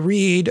more I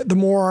read, the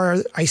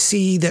more I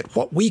see that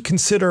what we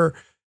consider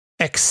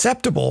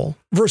acceptable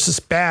versus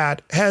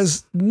bad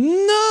has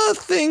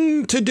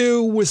nothing to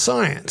do with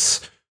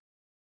science.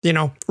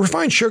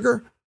 Refined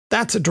sugar,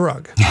 that's a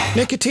drug.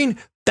 Nicotine,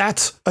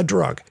 that's a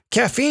drug.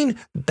 Caffeine,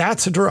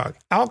 that's a drug.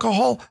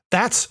 Alcohol,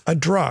 that's a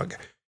drug.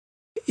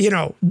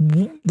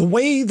 The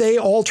way they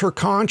alter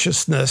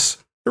consciousness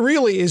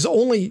really is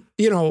only,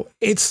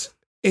 it's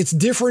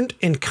different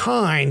in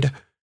kind,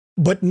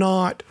 but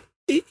not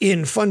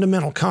in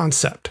fundamental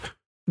concept.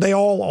 They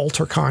all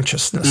alter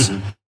consciousness,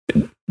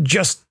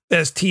 just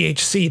as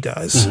THC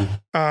does.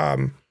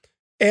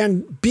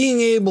 And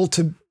being able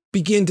to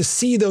begin to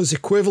see those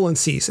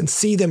equivalencies and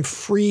see them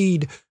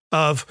freed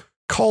of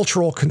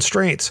cultural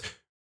constraints.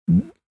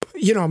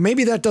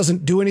 Maybe that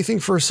doesn't do anything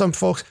for some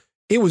folks.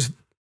 It was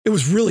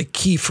really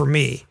key for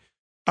me.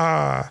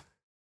 And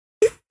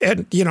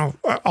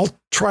I'll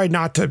try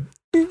not to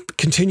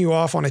continue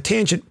off on a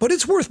tangent, but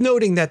it's worth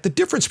noting that the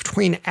difference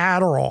between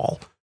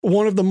Adderall,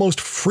 one of the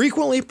most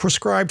frequently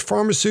prescribed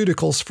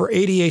pharmaceuticals for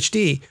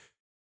ADHD,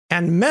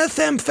 and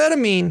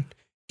methamphetamine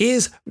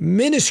is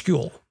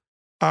minuscule.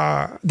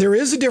 There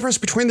is a difference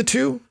between the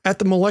two at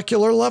the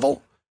molecular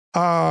level,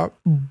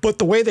 but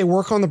the way they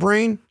work on the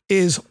brain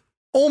is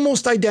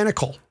almost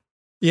identical.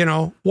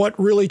 What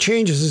really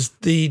changes is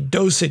the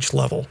dosage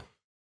level.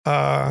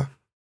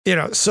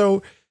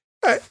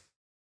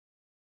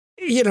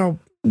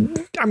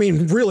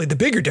 Really the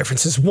bigger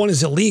difference is one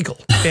is illegal,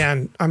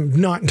 and I'm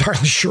not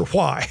entirely sure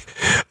why.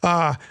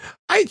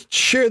 I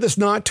share this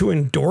not to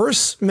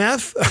endorse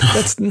meth.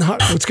 That's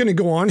not what's going to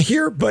go on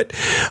here, but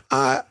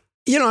I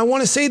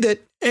want to say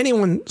that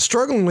anyone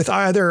struggling with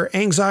either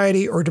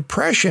anxiety or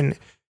depression,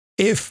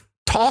 if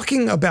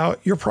talking about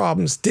your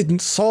problems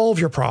didn't solve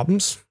your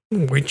problems,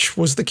 which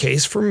was the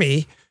case for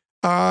me,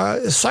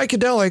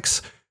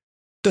 psychedelics,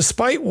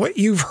 despite what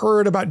you've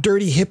heard about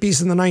dirty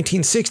hippies in the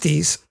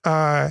 1960s,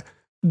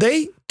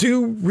 they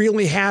do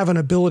really have an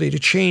ability to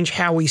change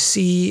how we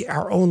see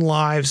our own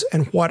lives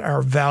and what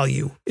our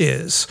value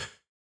is.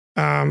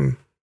 To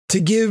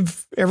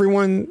give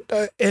everyone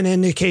an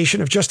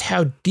indication of just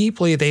how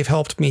deeply they've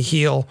helped me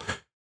heal.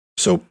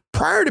 So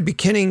prior to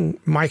beginning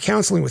my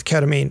counseling with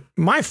ketamine,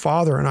 my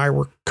father and I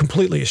were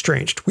completely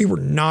estranged. We were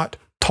not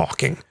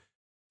talking.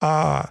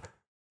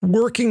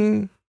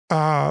 Working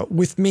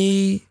with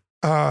me,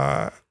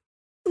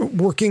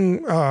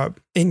 working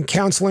in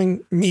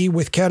counseling me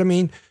with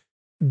ketamine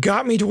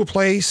got me to a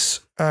place,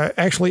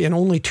 actually in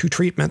only 2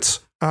 treatments,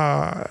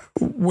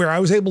 where I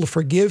was able to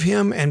forgive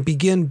him and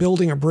begin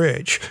building a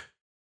bridge.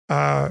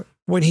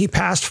 When he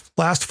passed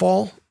last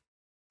fall,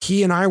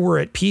 he and I were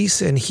at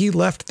peace, and he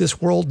left this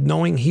world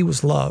knowing he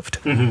was loved.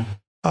 And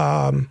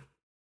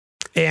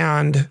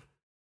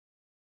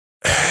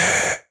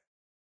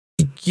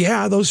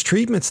yeah, those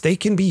treatments, they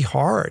can be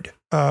hard.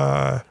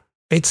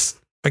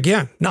 It's,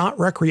 again, not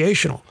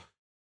recreational,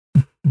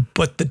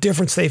 but the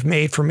difference they've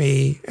made for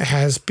me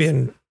has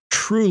been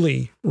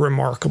truly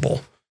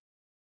remarkable.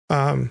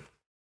 Yeah,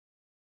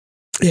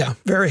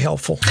 very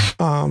helpful.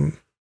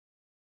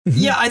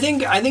 Yeah, I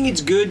think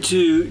it's good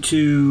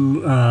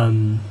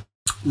to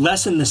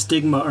lessen the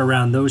stigma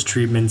around those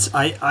treatments.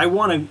 I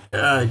want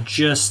to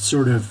just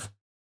sort of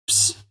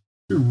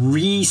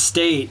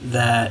restate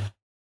that,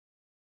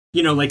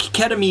 like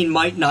ketamine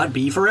might not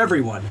be for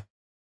everyone.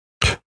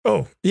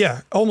 Oh,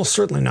 yeah, almost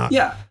certainly not.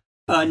 Yeah.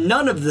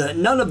 None of the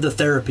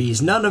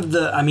therapies,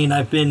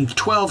 I've been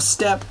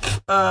 12-step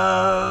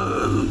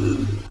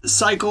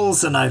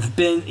cycles, and I've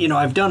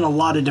done a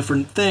lot of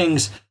different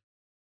things.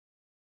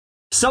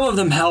 Some of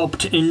them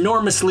helped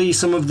enormously,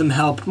 some of them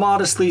helped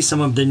modestly, some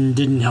of them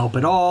didn't help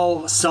at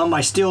all. Some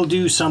I still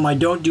do, some I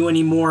don't do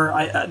anymore.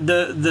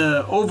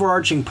 The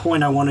overarching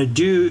point I want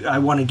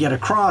to get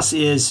across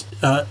is,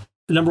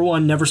 number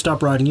one, never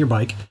stop riding your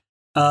bike.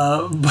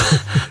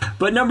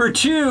 But number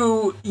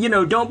two,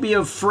 don't be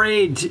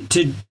afraid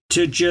to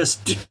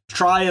just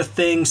try a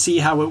thing, see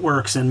how it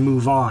works, and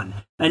move on.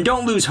 And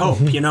don't lose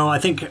hope. I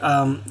think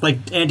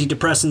like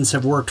antidepressants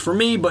have worked for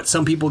me, but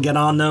some people get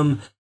on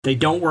them. They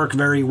don't work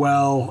very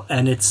well,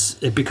 and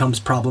it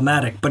becomes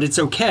problematic. But it's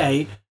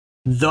okay.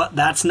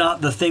 That's not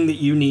the thing that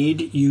you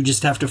need. You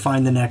just have to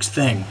find the next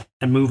thing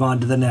and move on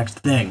to the next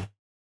thing.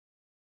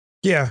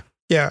 Yeah.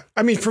 Yeah.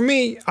 I mean, for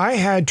me, I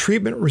had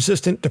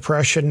treatment-resistant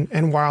depression,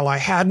 and while I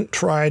hadn't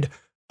tried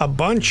a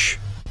bunch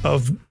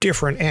of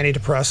different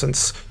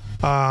antidepressants,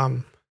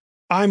 I'm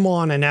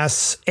on an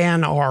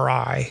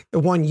SNRI, the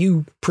one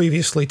you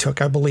previously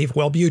took, I believe,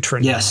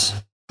 Wellbutrin.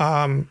 Yes.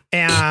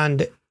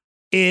 And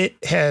it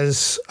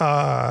has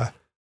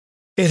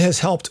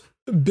helped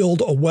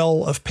build a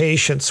well of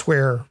patience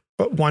where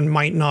one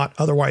might not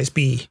otherwise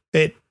be.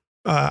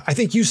 I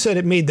think you said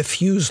it made the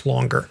fuse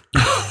longer.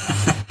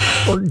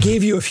 Or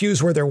gave you a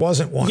fuse where there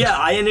wasn't one. Yeah,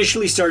 I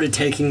initially started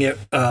taking it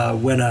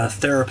when I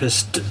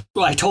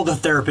told the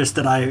therapist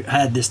that I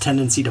had this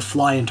tendency to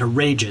fly into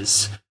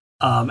rages.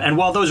 And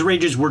while those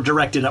rages were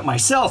directed at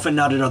myself and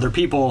not at other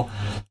people,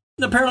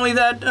 apparently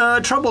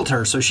that troubled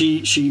her. So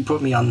she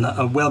put me on the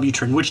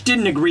Wellbutrin, which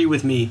didn't agree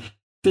with me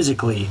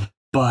physically,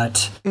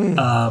 but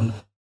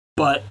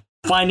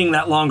finding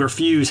that longer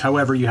fuse,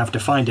 however you have to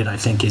find it, I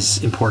think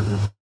is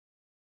important.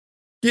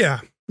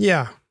 Yeah,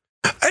 yeah.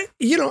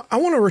 I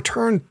want to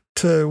return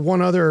to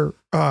one other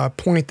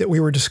point that we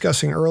were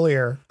discussing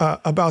earlier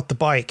about the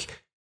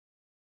bike.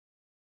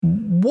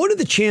 What are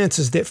the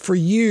chances that for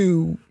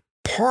you,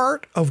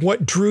 part of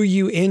what drew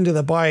you into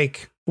the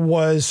bike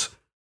was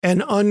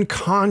an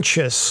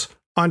unconscious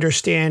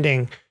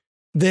understanding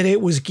that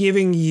it was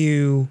giving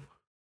you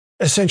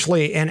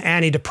essentially an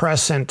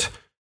antidepressant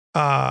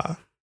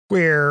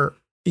where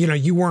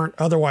you weren't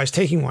otherwise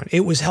taking one?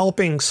 It was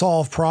helping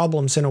solve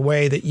problems in a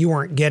way that you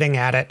weren't getting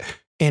at it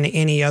in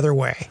any other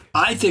way.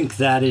 I think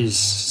that is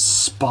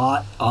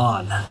spot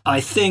on.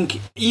 I think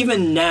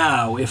even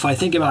now, if I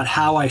think about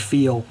how I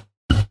feel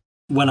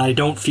when I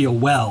don't feel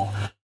well,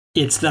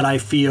 it's that I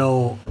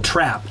feel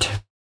trapped.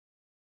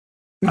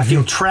 Mm-hmm. I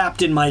feel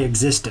trapped in my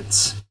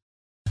existence.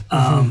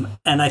 And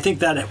I think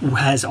that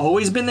has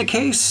always been the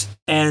case,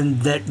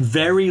 and that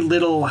very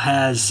little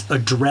has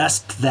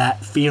addressed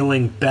that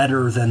feeling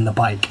better than the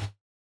bike.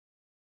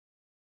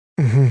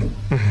 Mm-hmm.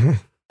 Mm-hmm.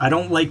 I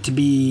don't like to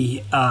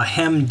be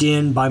hemmed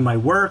in by my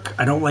work.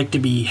 I don't like to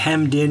be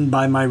hemmed in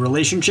by my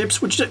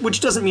relationships, which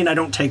doesn't mean I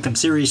don't take them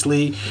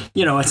seriously.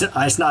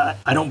 It's not.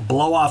 I don't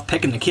blow off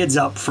picking the kids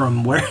up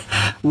from where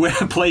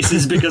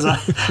places because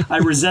I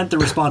resent the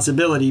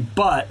responsibility.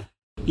 But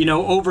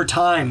over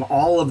time,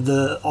 all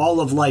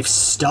of life's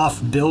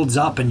stuff builds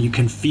up, and you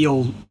can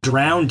feel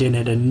drowned in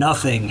it, and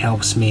nothing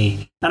helps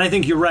me. And I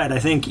think you're right. I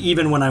think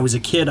even when I was a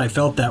kid, I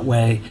felt that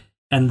way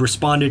and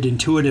responded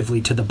intuitively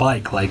to the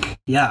bike. Like,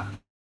 yeah.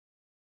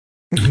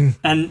 Mm-hmm.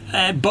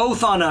 And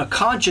both on a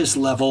conscious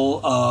level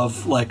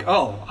of like,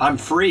 oh, I'm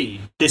free,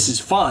 this is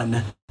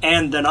fun,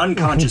 and an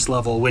unconscious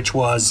level, which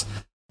was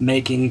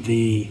making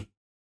the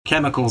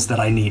chemicals that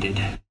I needed.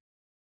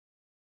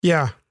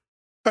 Yeah.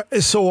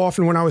 So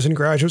often when I was in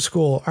graduate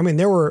school, I mean,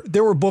 there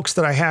were books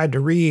that I had to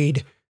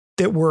read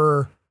that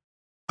were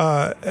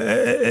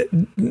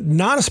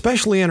not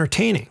especially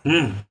entertaining.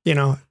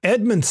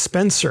 Edmund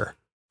Spencer,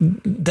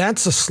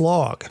 that's a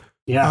slog.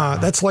 Yeah.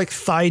 That's like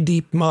thigh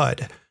deep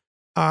mud.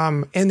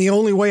 And the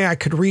only way I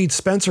could read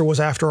Spencer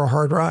was after a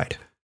hard ride.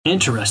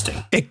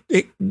 Interesting.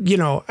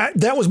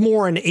 That was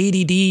more an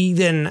ADD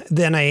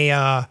than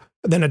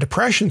a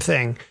depression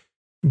thing.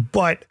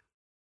 But,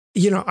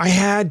 I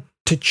had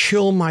to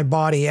chill my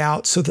body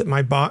out so that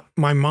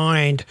my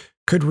mind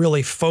could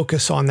really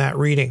focus on that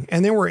reading.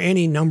 And there were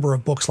any number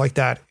of books like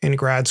that in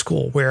grad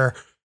school where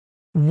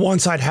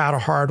once I'd had a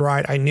hard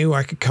ride, I knew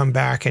I could come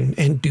back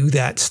and do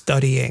that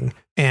studying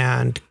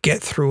and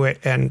get through it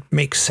and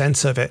make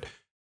sense of it.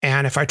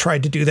 And if I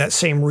tried to do that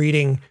same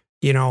reading,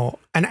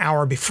 an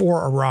hour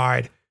before a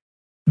ride,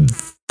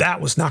 that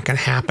was not going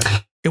to happen.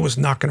 It was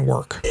not going to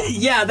work.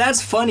 Yeah,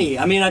 that's funny.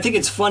 I mean, I think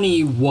it's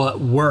funny what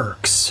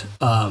works.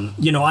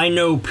 I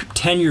know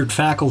tenured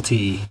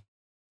faculty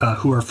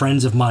who are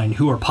friends of mine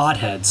who are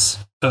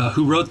potheads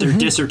who wrote their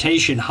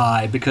dissertation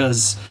high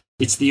because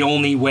it's the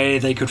only way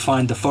they could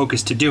find the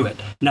focus to do it.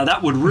 Now,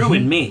 that would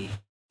ruin me.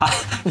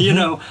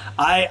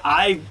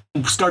 I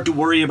start to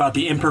worry about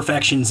the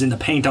imperfections in the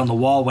paint on the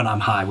wall when I'm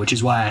high, which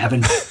is why I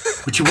haven't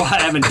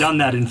done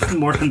that in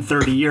more than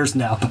 30 years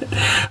now.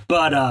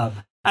 But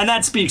and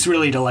that speaks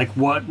really to like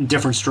what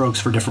different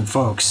strokes for different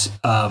folks.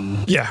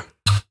 Yeah.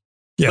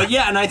 But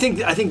yeah, and I think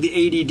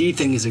the ADD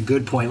thing is a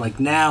good point. Like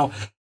now,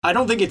 I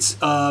don't think it's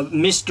a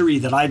mystery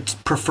that I'd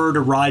prefer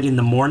to ride in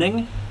the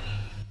morning.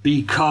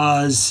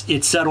 because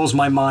it settles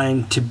my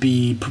mind to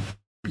be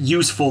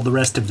useful the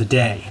rest of the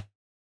day.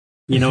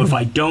 You know, if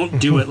I don't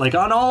do it, like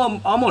on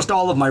almost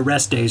all of my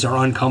rest days are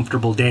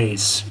uncomfortable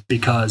days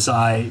because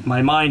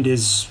my mind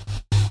is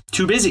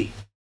too busy.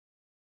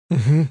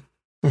 Mm-hmm.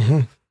 Mm-hmm.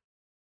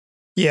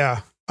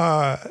 Yeah.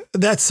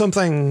 That's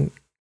something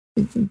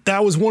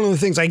that was one of the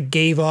things I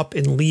gave up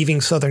in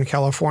leaving Southern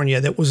California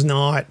that was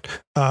not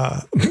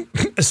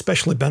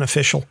especially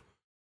beneficial.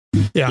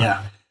 Yeah.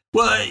 Yeah.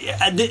 Well,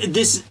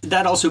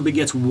 that also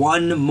begets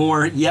one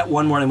more,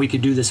 and we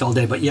could do this all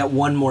day, but yet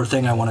one more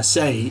thing I want to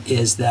say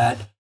is that,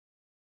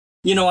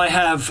 you know, I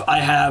have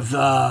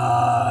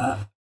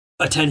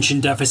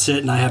attention deficit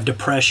and I have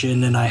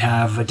depression and I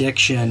have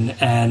addiction,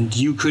 and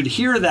you could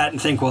hear that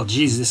and think, well,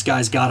 geez, this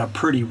guy's got a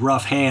pretty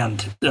rough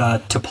hand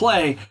to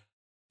play.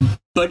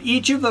 But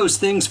each of those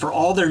things, for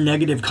all their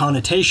negative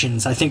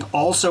connotations, I think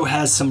also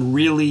has some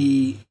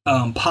really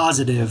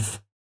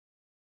positive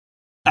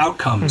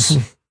outcomes.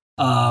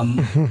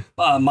 My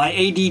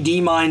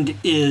ADD mind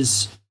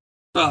is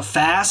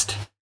fast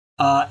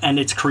and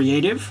it's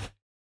creative.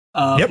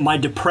 My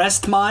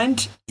depressed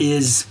mind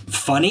is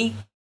funny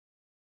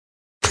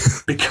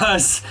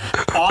because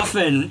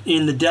often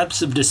in the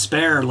depths of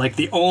despair, like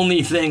the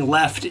only thing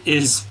left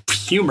is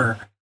humor.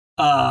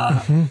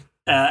 And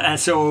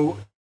so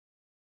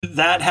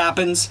that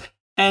happens.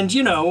 And,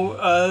 you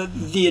know,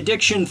 the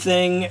addiction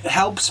thing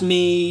helps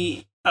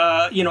me,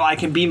 you know, I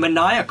can be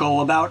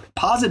maniacal about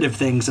positive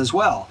things as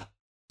well.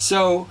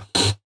 So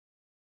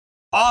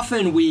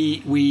often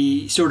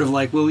we sort of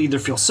like, we'll either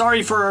feel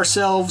sorry for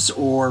ourselves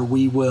or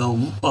we will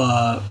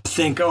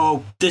think,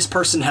 oh, this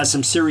person has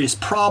some serious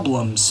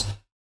problems.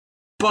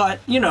 But,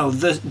 you know,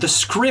 the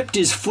script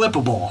is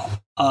flippable.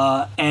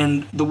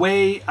 And the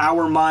way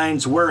our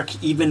minds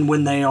work, even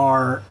when they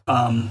are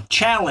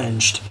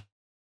challenged,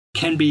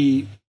 can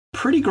be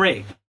pretty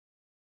great.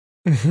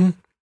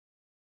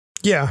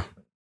 Yeah.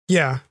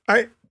 Yeah.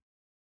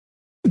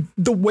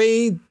 The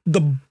way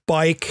the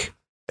bike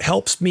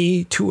helps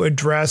me to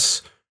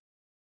address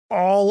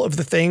all of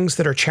the things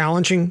that are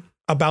challenging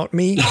about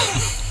me,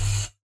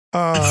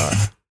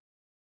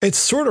 it's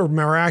sort of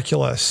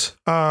miraculous.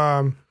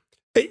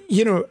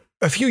 You know,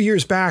 a few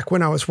years back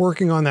when I was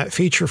working on that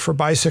feature for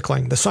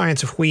bicycling, The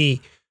Science of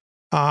We,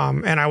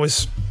 and I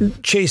was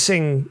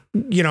chasing,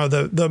 you know,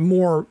 the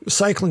more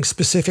cycling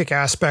specific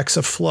aspects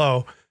of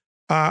flow,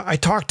 I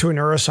talked to a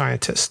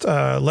neuroscientist,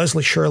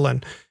 Leslie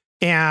Sherlin,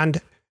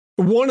 and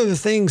one of the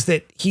things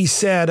that he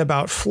said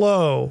about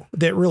flow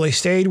that really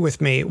stayed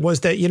with me was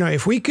that, you know,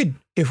 if we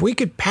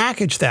could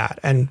package that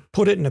and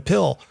put it in a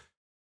pill,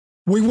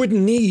 we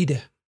wouldn't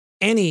need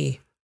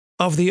any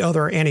of the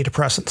other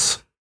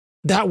antidepressants.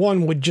 That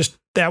one would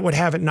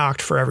have it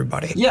knocked for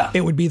everybody. Yeah.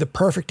 It would be the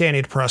perfect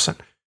antidepressant.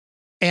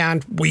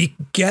 And we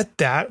get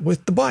that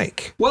with the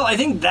bike. Well, I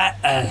think that,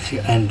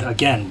 and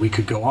again, we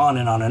could go on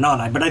and on and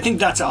on, but I think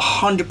that's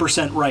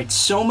 100% right.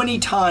 So many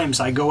times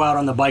I go out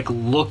on the bike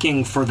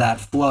looking for that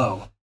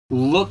flow,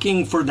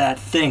 looking for that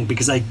thing,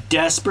 because I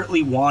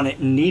desperately want it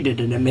and need it,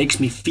 and it makes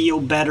me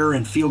feel better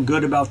and feel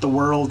good about the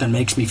world and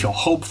makes me feel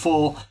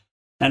hopeful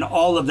and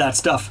all of that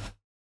stuff.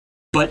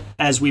 But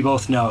as we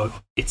both know,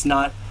 it's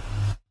not,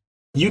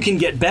 you can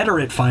get better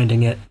at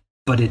finding it,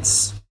 but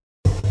it's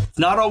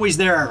not always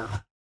there.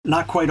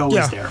 Not quite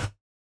always there.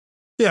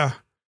 Yeah.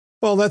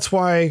 Well, that's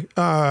why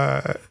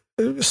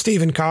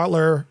Stephen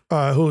Kotler,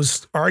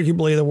 who's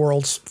arguably the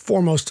world's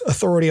foremost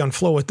authority on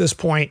flow at this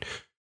point,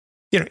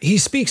 you know, he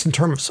speaks in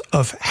terms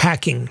of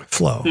hacking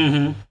flow.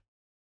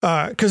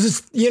 Because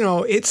it's, you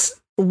know, it's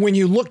when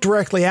you look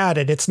directly at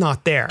it, it's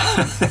not there.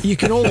 You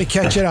can only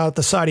catch it out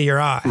the side of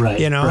your eye. Right.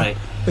 You know, right.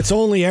 It's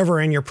only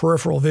ever in your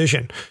peripheral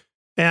vision.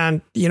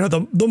 And, you know,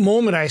 the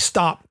moment I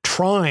stop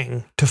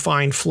trying to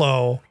find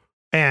flow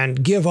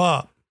and give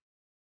up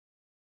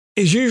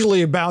is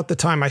usually about the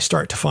time I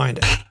start to find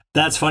it.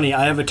 That's funny.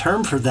 I have a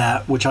term for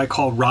that, which I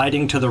call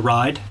riding to the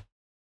ride.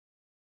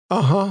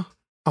 We're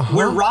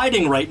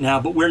riding right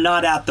now, but we're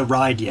not at the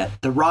ride yet.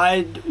 The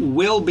ride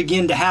will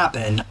begin to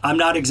happen. I'm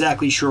not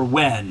exactly sure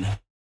when.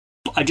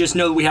 I just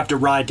know we have to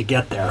ride to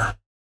get there.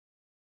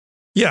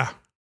 Yeah.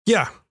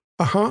 Yeah.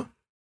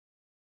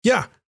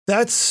 Yeah.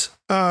 That's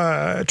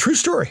a true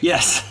story.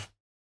 Yes.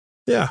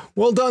 Yeah.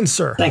 Well done,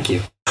 sir. Thank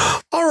you.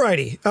 All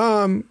righty.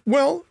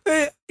 Well,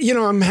 you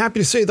know, I'm happy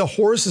to say the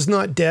horse is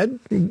not dead.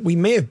 We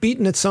may have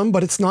beaten it some,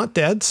 but it's not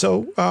dead.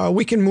 So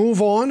we can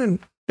move on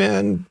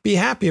and be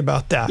happy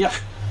about that. Yeah.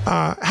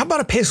 How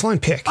about a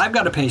Paceline pick? I've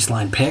got a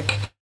Paceline pick.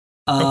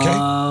 Okay.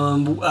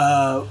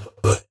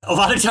 A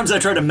lot of times I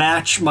try to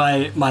match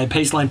my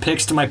Paceline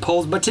picks to my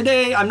polls, but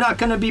today I'm not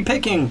going to be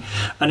picking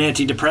an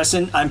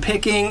antidepressant. I'm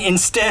picking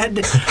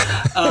instead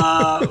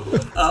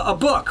a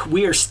book.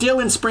 We are still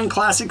in spring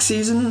classic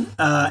season.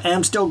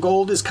 Amstel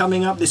Gold is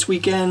coming up this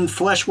weekend.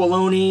 Flesh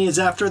Walloney is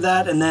after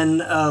that, and then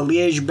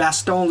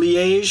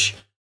Liège-Bastogne-Liège.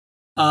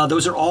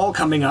 Those are all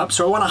coming up.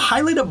 So I want to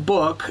highlight a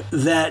book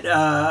that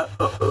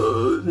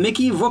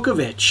Mickey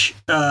Vukovic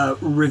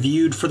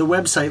reviewed for the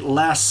website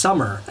last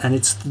summer, and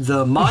it's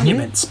The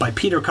Monuments by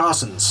Peter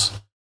Cossens.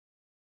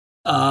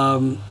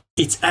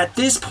 It's at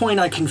this point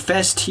I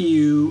confess to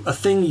you a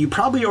thing you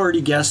probably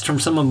already guessed from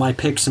some of my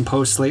picks and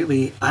posts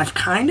lately. I've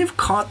kind of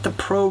caught the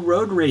pro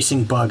road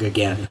racing bug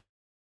again.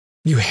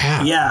 You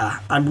have? Yeah,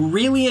 I'm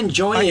really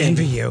enjoying it. I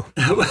envy you.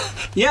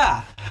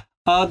 Yeah.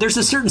 There's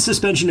a certain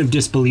suspension of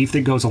disbelief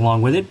that goes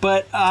along with it,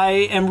 but I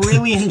am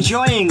really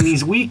enjoying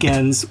these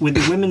weekends with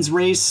the women's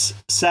race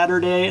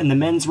Saturday and the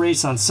men's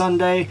race on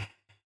Sunday.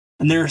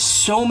 And there are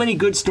so many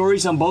good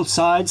stories on both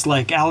sides,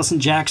 like Allison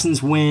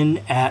Jackson's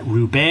win at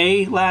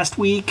Roubaix last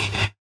week,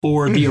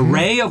 or the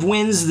array of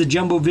wins the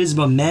Jumbo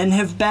Visma men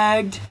have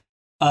bagged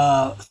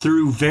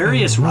through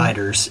various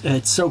riders.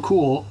 It's so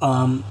cool.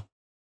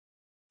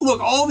 Look,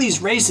 all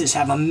these races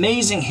have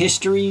amazing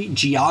history,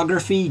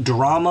 geography,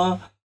 drama,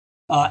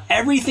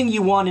 everything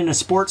you want in a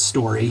sports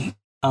story.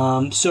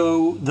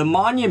 So the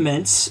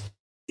monuments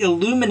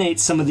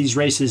illuminate some of these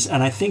races,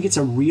 and I think it's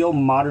a real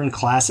modern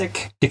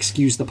classic,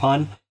 excuse the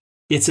pun.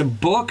 It's a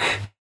book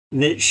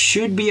that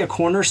should be a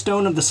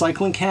cornerstone of the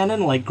cycling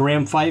canon, like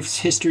Graham Fife's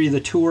History of the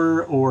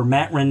Tour or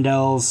Matt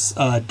Rendell's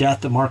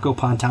Death of Marco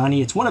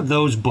Pantani. It's one of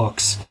those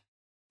books.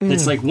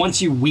 It's like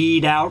once you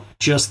weed out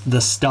just the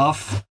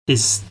stuff,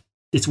 it's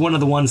one of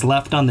the ones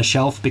left on the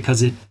shelf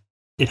because it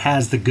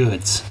has the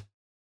goods.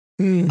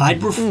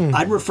 I'd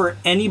refer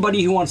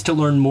anybody who wants to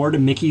learn more to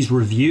Mickey's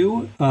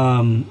review.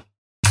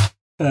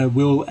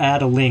 We'll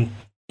add a link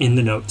in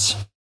the notes.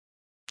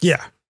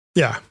 Yeah.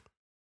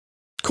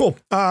 Cool.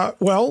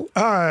 One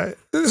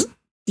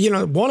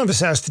of us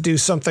has to do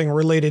something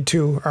related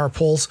to our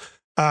polls.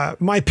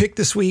 My pick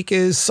this week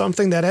is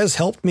something that has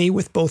helped me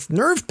with both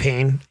nerve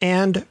pain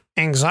and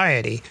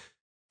anxiety.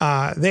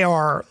 They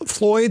are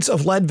Floyd's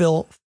of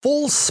Leadville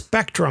full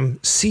spectrum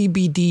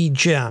CBD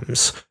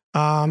gems.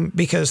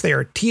 Because they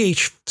are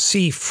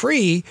THC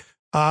free.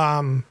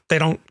 They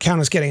don't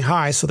count as getting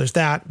high, so there's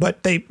that.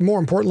 But more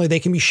importantly, they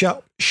can be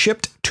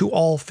shipped to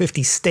all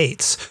 50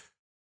 states.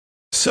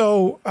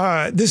 So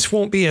this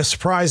won't be a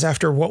surprise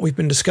after what we've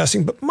been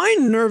discussing, but my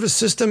nervous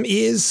system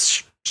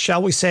is,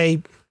 shall we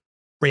say,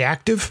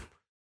 reactive.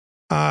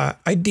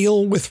 I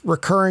deal with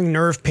recurring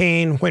nerve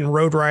pain when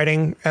road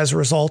riding as a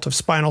result of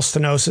spinal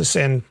stenosis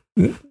and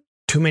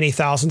too many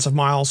thousands of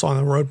miles on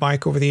the road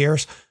bike over the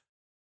years.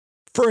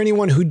 For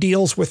anyone who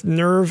deals with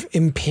nerve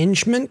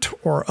impingement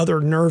or other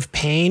nerve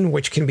pain,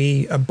 which can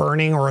be a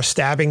burning or a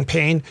stabbing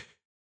pain,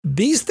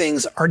 these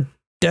things are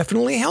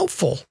definitely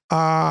helpful.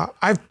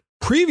 I've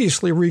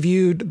previously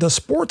reviewed the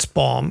Sports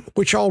Balm,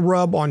 which I'll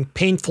rub on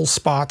painful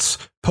spots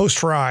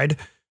post-ride,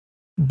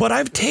 but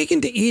I've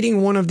taken to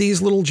eating one of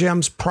these little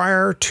gems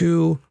prior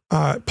to,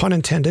 pun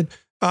intended,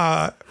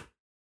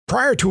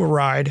 prior to a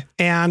ride,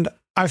 and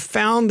I've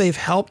found they've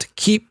helped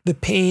keep the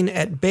pain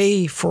at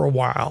bay for a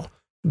while.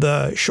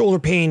 The shoulder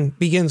pain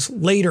begins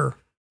later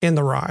in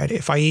the ride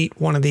if I eat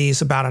one of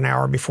these about an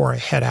hour before I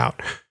head out.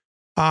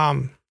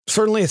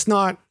 Certainly it's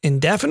not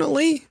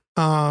indefinitely.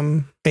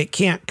 It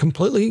can't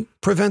completely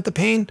prevent the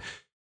pain,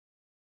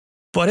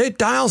 but it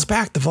dials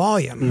back the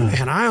volume,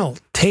 and I'll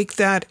take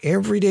that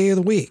every day of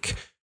the week.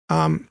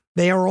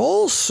 They are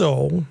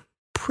also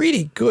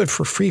pretty good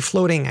for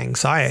free-floating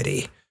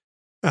anxiety.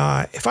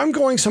 If I'm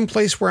going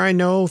someplace where I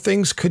know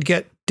things could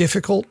get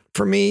difficult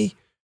for me,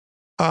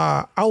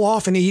 I'll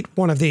often eat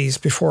one of these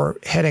before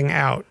heading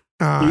out.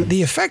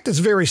 The effect is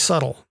very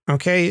subtle,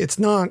 okay? It's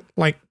not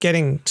like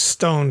getting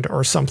stoned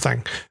or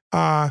something.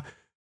 But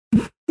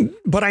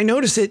I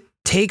notice it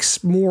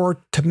takes more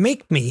to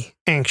make me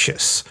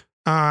anxious.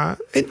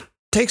 It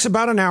takes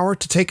about an hour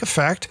to take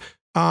effect.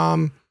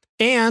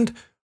 And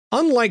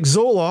unlike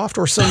Zoloft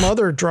or some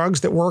other drugs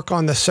that work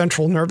on the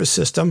central nervous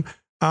system,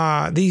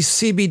 these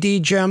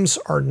CBD gems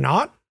are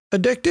not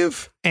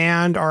addictive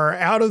and are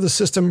out of the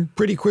system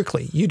pretty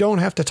quickly. You don't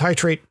have to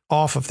titrate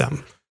off of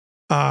them,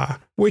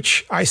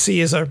 which I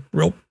see as a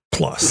real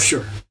plus.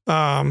 Sure.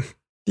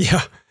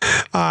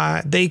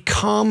 They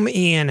come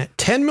in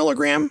 10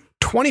 milligram,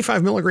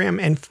 25 milligram,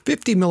 and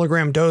 50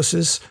 milligram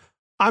doses.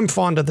 I'm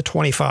fond of the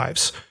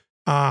 25s.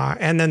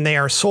 And then they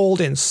are sold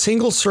in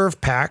single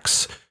serve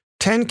packs,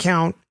 10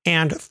 count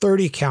and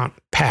 30 count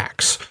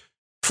packs.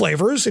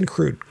 Flavors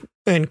include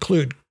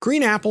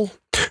green apple,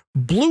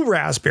 blue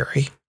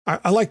raspberry.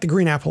 I like the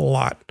green apple a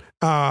lot.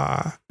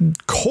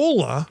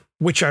 Cola,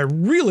 which I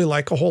really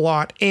like a whole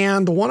lot.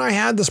 And the one I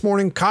had this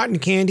morning, cotton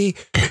candy,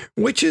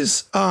 which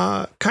is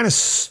kind of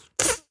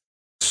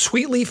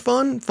sweetly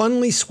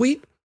funly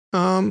sweet.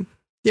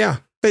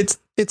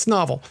 It's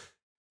novel.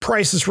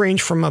 Prices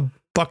range from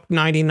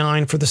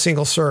 $1.99 for the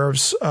single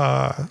serves,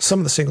 some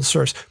of the single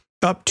serves,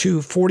 up to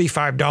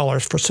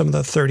 $45 for some of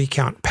the 30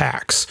 count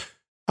packs.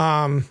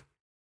 Good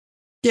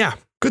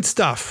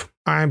stuff.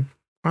 I'm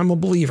a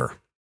believer.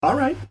 All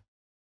right.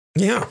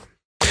 Yeah.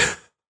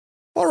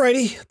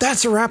 Alrighty,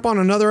 that's a wrap on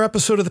another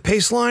episode of the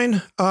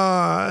Paceline.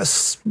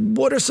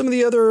 What are some of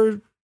the other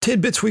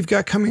tidbits we've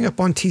got coming up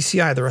on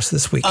TCI the rest of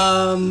this week?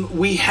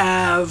 We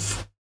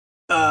have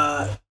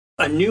a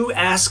new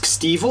Ask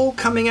Stevel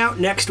coming out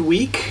next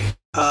week.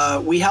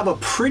 We have a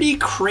pretty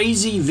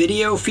crazy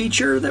video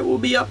feature that will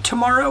be up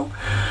tomorrow.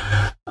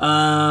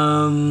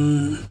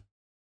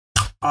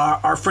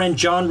 Our friend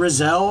John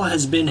Rizal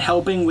has been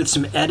helping with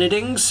some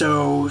editing,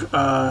 so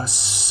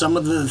some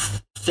of the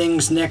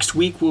things next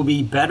week will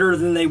be better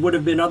than they would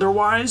have been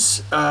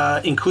otherwise,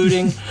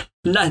 including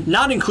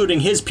not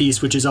including his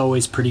piece, which is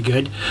always pretty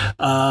good,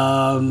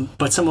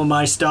 but some of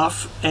my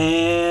stuff.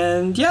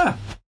 And yeah,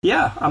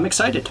 I'm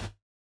excited.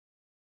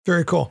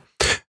 Very cool.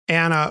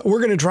 And we're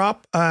going to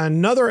drop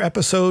another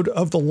episode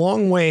of The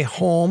Long Way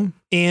Home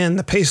in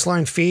the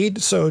Paceline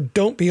feed, so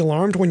don't be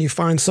alarmed when you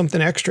find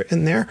something extra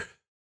in there.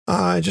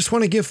 I just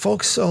want to give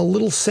folks a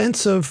little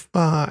sense of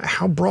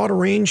how broad a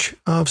range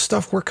of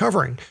stuff we're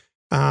covering.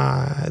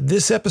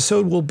 This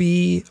episode will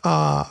be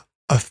a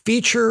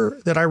feature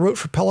that I wrote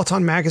for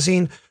Peloton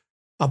Magazine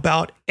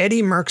about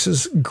Eddie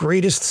Merckx's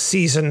greatest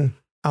season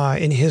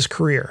in his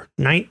career,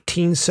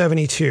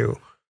 1972.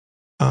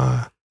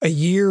 A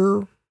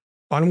year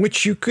on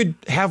which you could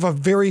have a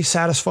very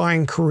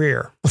satisfying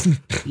career.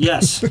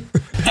 Yes.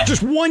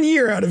 Just 1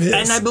 year out of his.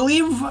 And I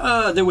believe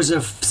there was a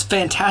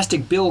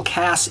fantastic Bill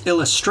Cass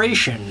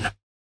illustration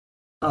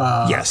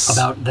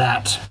about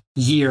that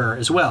year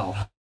as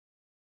well.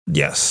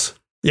 Yes,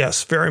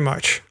 very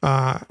much.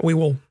 We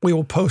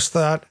will post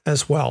that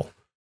as well.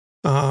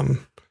 And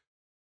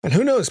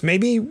who knows,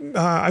 maybe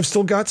I've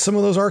still got some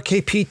of those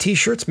RKP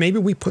t-shirts. Maybe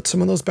we put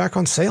some of those back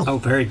on sale. Oh,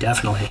 very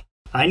definitely.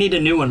 I need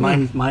a new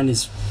one. Mine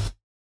is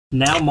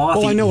now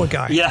moth-eaten. Oh, I know a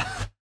guy. Yeah.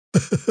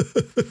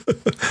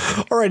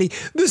 Alrighty,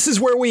 this is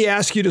where we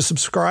ask you to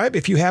subscribe.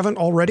 If you haven't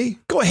already,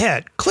 go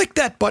ahead, click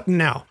that button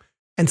now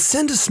and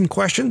send us some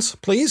questions,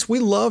 please. We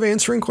love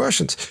answering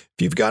questions. If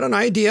you've got an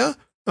idea,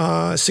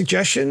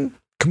 suggestion,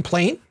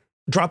 complaint,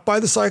 drop by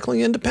the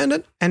Cycling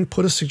Independent and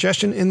put a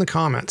suggestion in the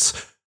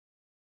comments.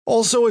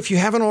 Also, if you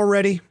haven't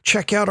already,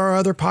 check out our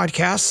other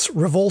podcasts,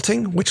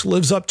 Revolting, which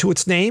lives up to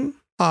its name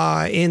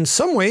in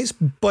some ways,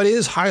 but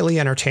is highly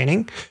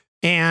entertaining.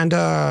 And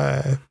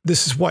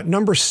this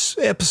is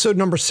episode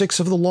number 6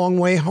 of The Long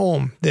Way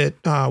Home that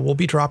will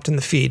be dropped in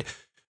the feed.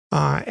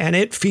 And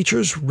it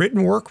features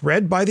written work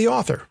read by the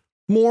author.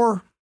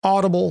 More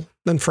audible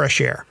than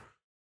fresh air.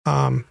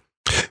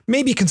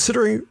 Maybe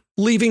considering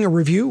leaving a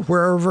review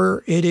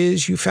wherever it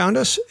is you found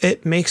us.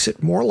 It makes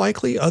it more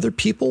likely other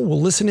people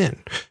will listen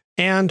in.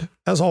 And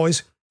as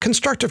always,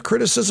 constructive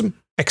criticism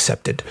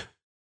accepted.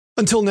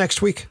 Until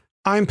next week,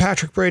 I'm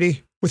Patrick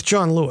Brady with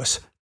John Lewis.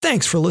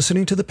 Thanks for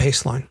listening to The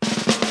Paceline.